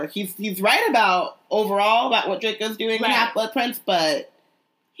Draco, or he's right about what Draco's doing in Half-Blood Prince, but...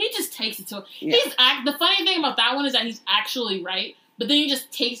 He just takes it to... Yeah. The funny thing about that one is that he's actually right, but then he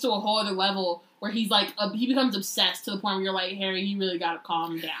just takes to a whole other level where he's like, he becomes obsessed to the point where you're like, Harry, you really gotta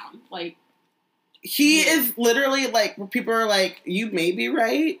calm down. Like... He is literally, like, where people are like, you may be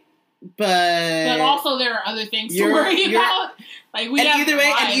right, but also there are other things to worry about. Like, we have either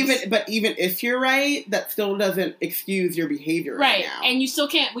way, lives. and even if you're right, that still doesn't excuse your behavior right now. And you still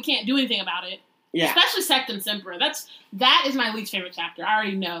we can't do anything about it. Yeah. Especially Sectum Sempra. That is my least favorite chapter. I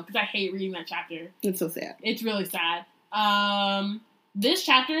already know, because I hate reading that chapter. It's so sad. It's really sad. This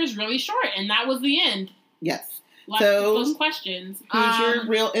chapter is really short, and that was the end. Yes. Those questions. Who's your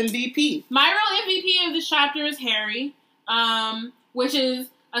real MVP? My real MVP of this chapter is Harry, which is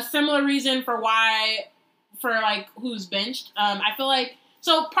a similar reason for who's benched. I feel like,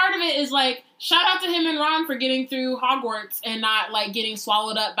 so part of it is, like, shout out to him and Ron for getting through Hogwarts and not, like, getting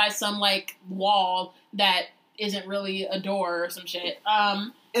swallowed up by some, like, wall that isn't really a door or some shit.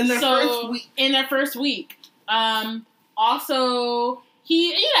 In their first week. Also...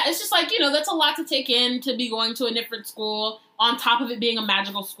 it's just like, that's a lot to take in to be going to a different school, on top of it being a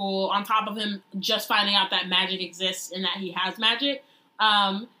magical school, on top of him just finding out that magic exists and that he has magic.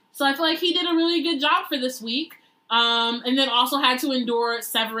 So I feel like he did a really good job for this week. And then also had to endure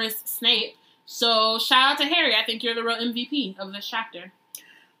Severus Snape. So shout out to Harry. I think you're the real MVP of this chapter.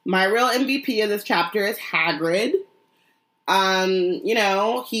 My real MVP of this chapter is Hagrid.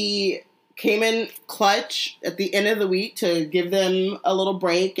 He came in clutch at the end of the week to give them a little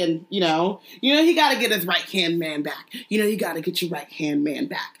break, and he got to get his right-hand man back. You got to get your right-hand man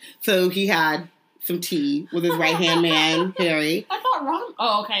back. So he had some tea with his right-hand man, Harry. I thought Ron...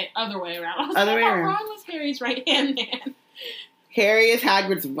 Oh, okay, other way around. I thought Ron was Harry's right-hand man. Harry is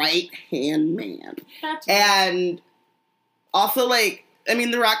Hagrid's right-hand man. That's right. And also, like, I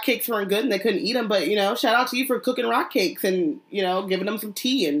mean, the rock cakes weren't good and they couldn't eat them, but, shout out to you for cooking rock cakes and, giving them some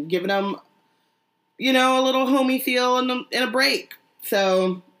tea and giving them... a little homey feel and a break.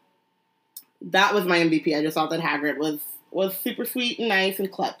 So that was my MVP. I just thought that Hagrid was super sweet and nice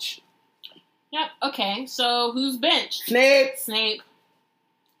and clutch. Yep. Okay. So who's benched? Snape.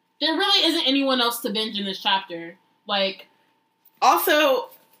 There really isn't anyone else to binge in this chapter. Like, also,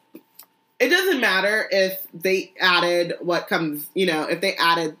 it doesn't matter if they added if they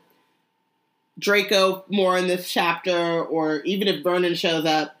added Draco more in this chapter, or even if Vernon shows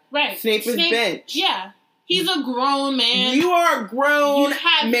up. Right. Snape is bench. Yeah. He's a grown man. You are a grown You've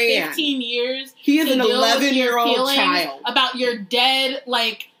had man. 15 years. He is to an deal with 11-year-old your feelings child. about your dead,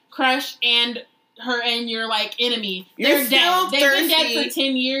 like, crush and her and your, like, enemy. You're They're still dead. They've been thirsty. dead for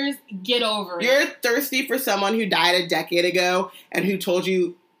 10 years. Get over it. You're thirsty for someone who died a decade ago and who told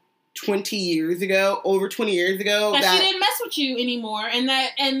you over 20 years ago that she didn't mess with you anymore,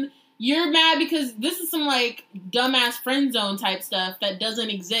 and you're mad because this is some, like, dumbass friend zone type stuff that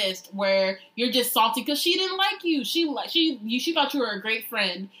doesn't exist, where you're just salty because she didn't like you. She thought you were a great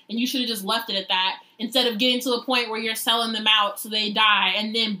friend, and you should have just left it at that, instead of getting to the point where you're selling them out so they die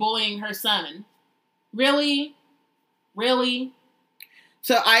and then bullying her son. Really? Really?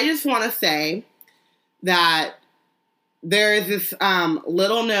 So I just want to say that there is this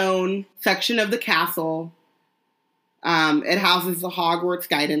little known section of the castle. It houses the Hogwarts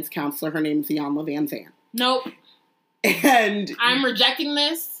guidance counselor. Her name is Iyanla Vanzant. Nope. And I'm rejecting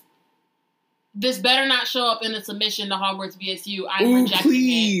this. This better not show up in a submission to Hogwarts BSU. I'm rejecting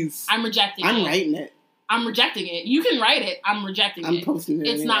please. it. I'm rejecting it. I'm writing it. I'm rejecting it. You can write it. I'm rejecting it. I'm posting it.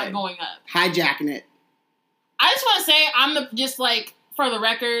 It's anyway. not going up. Hijacking it. I just want to say, for the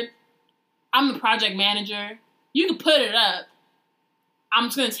record, I'm the project manager. You can put it up. I'm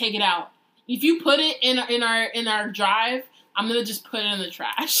just gonna take it out. If you put it in our drive, I'm gonna just put it in the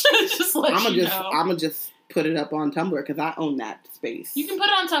trash. Just let you know. I'm gonna just put it up on Tumblr because I own that space. You can put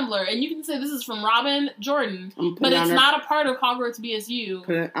it on Tumblr and you can say this is from Robin Jordan, but it's not a part of Hogwarts BSU.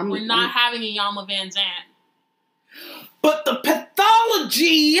 We're not having a Iyanla Vanzant. But the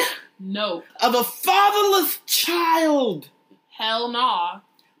pathology of a fatherless child. Hell nah.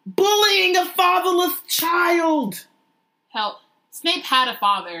 Bullying a fatherless child. Hell, Snape had a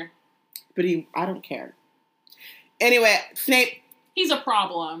father. But I don't care. Anyway, Snape. He's a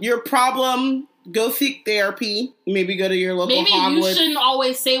problem. You're a problem. Go seek therapy. Maybe go to your local Hogwarts. Maybe you shouldn't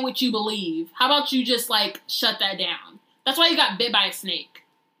always say what you believe. How about you just, like, shut that down? That's why you got bit by a snake.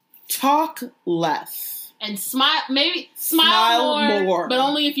 Talk less. And smile more, but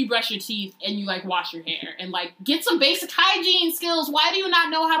only if you brush your teeth and you, like, wash your hair. And, like, get some basic hygiene skills. Why do you not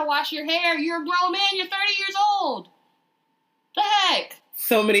know how to wash your hair? You're a grown man. You're 30 years old. The heck?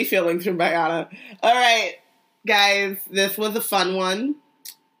 So many feelings from Bayana. All right, guys, this was a fun one.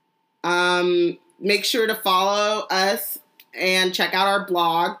 Make sure to follow us and check out our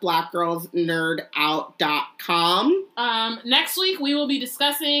blog, blackgirlsnerdout.com. Next week, we will be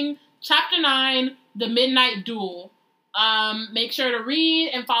discussing Chapter 9, The Midnight Duel. Make sure to read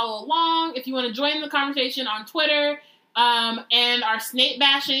and follow along. If you want to join the conversation on Twitter and our Snape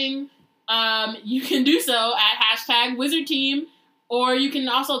bashing, you can do so at #WizardTeam. Or you can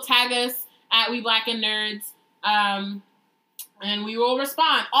also tag us at We Black and Nerds, and we will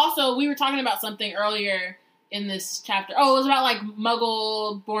respond. Also, we were talking about something earlier in this chapter. Oh, it was about, like,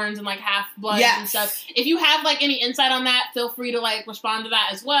 Muggle-borns and, like, half-bloods and stuff. If you have, like, any insight on that, feel free to, like, respond to that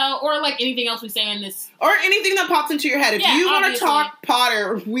as well. Or, like, anything else we say in this. Or anything that pops into your head. If you want to talk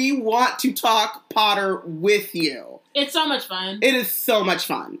Potter, we want to talk Potter with you. It's so much fun. It is so much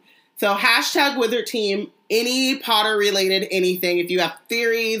fun. So, #WizardTeam, any Potter-related anything. If you have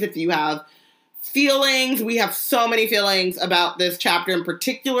theories, if you have feelings, we have so many feelings about this chapter in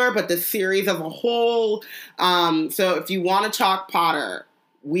particular, but the series as a whole. So, if you want to talk Potter,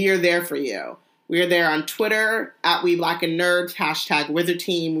 we are there for you. We are there on Twitter, at We Black and Nerds,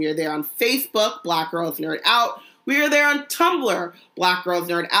 #WizardTeam. We are there on Facebook, Black Girls Nerd Out. We are there on Tumblr, Black Girls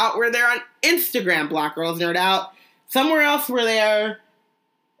Nerd Out. We're there on Instagram, Black Girls Nerd Out. Somewhere else we're there.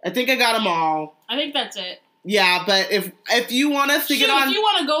 I think I got them all. I think that's it. Yeah, but if you want us to get on... If you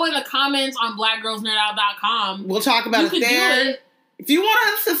want to go in the comments on blackgirlsnerdout.com... We'll talk about it there. Do it. If you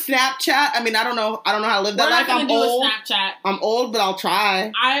want us to Snapchat, I mean, I don't know how to live that life. I'm old. Snapchat. I'm old, but I'll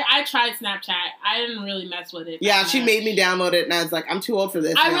try. I tried Snapchat. I didn't really mess with it. Yeah, she made me download it, and I was like, I'm too old for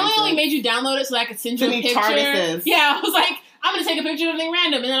this. I really only made you download it so I could send you a picture. TARDISes. Yeah, I was like, I'm going to take a picture of something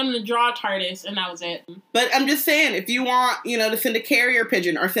random, and then I'm going to draw a TARDIS, and that was it. But I'm just saying, if you want, to send a carrier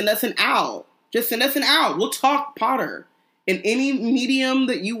pigeon or send us an owl, just send us an owl. We'll talk Potter in any medium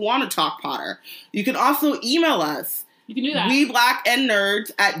that you want to talk Potter. You can also email us. You can do that.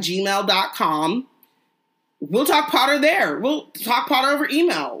 WeBlackandNerds@gmail.com. We'll talk Potter there. We'll talk Potter over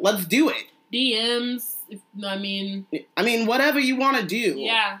email. Let's do it. DMs. I mean, whatever you want to do.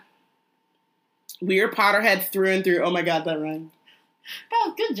 Yeah. We are Potterheads through and through. Oh my God, that rhymed. That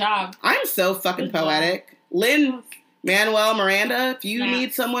was good job. I'm so fucking poetic. Lynn Manuel Miranda, if you Snaps.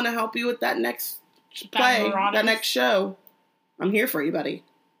 need someone to help you with that next play, that next show, I'm here for you, buddy.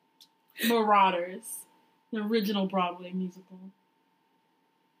 Marauders, the original Broadway musical.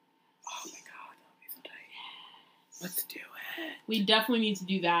 Oh my God, let's do it. We definitely need to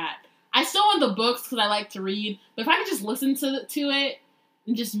do that. I still want the books because I like to read, but if I could just listen to it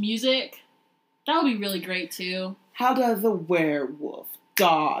and just music, that would be really great too. How does a werewolf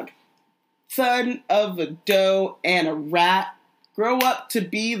dog, son of a doe and a rat, grow up to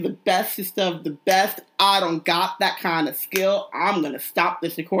be the bestest of the best? I don't got that kind of skill. I'm going to stop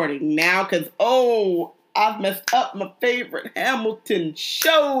this recording now because, I've messed up my favorite Hamilton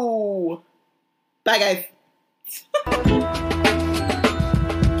show. Bye, guys.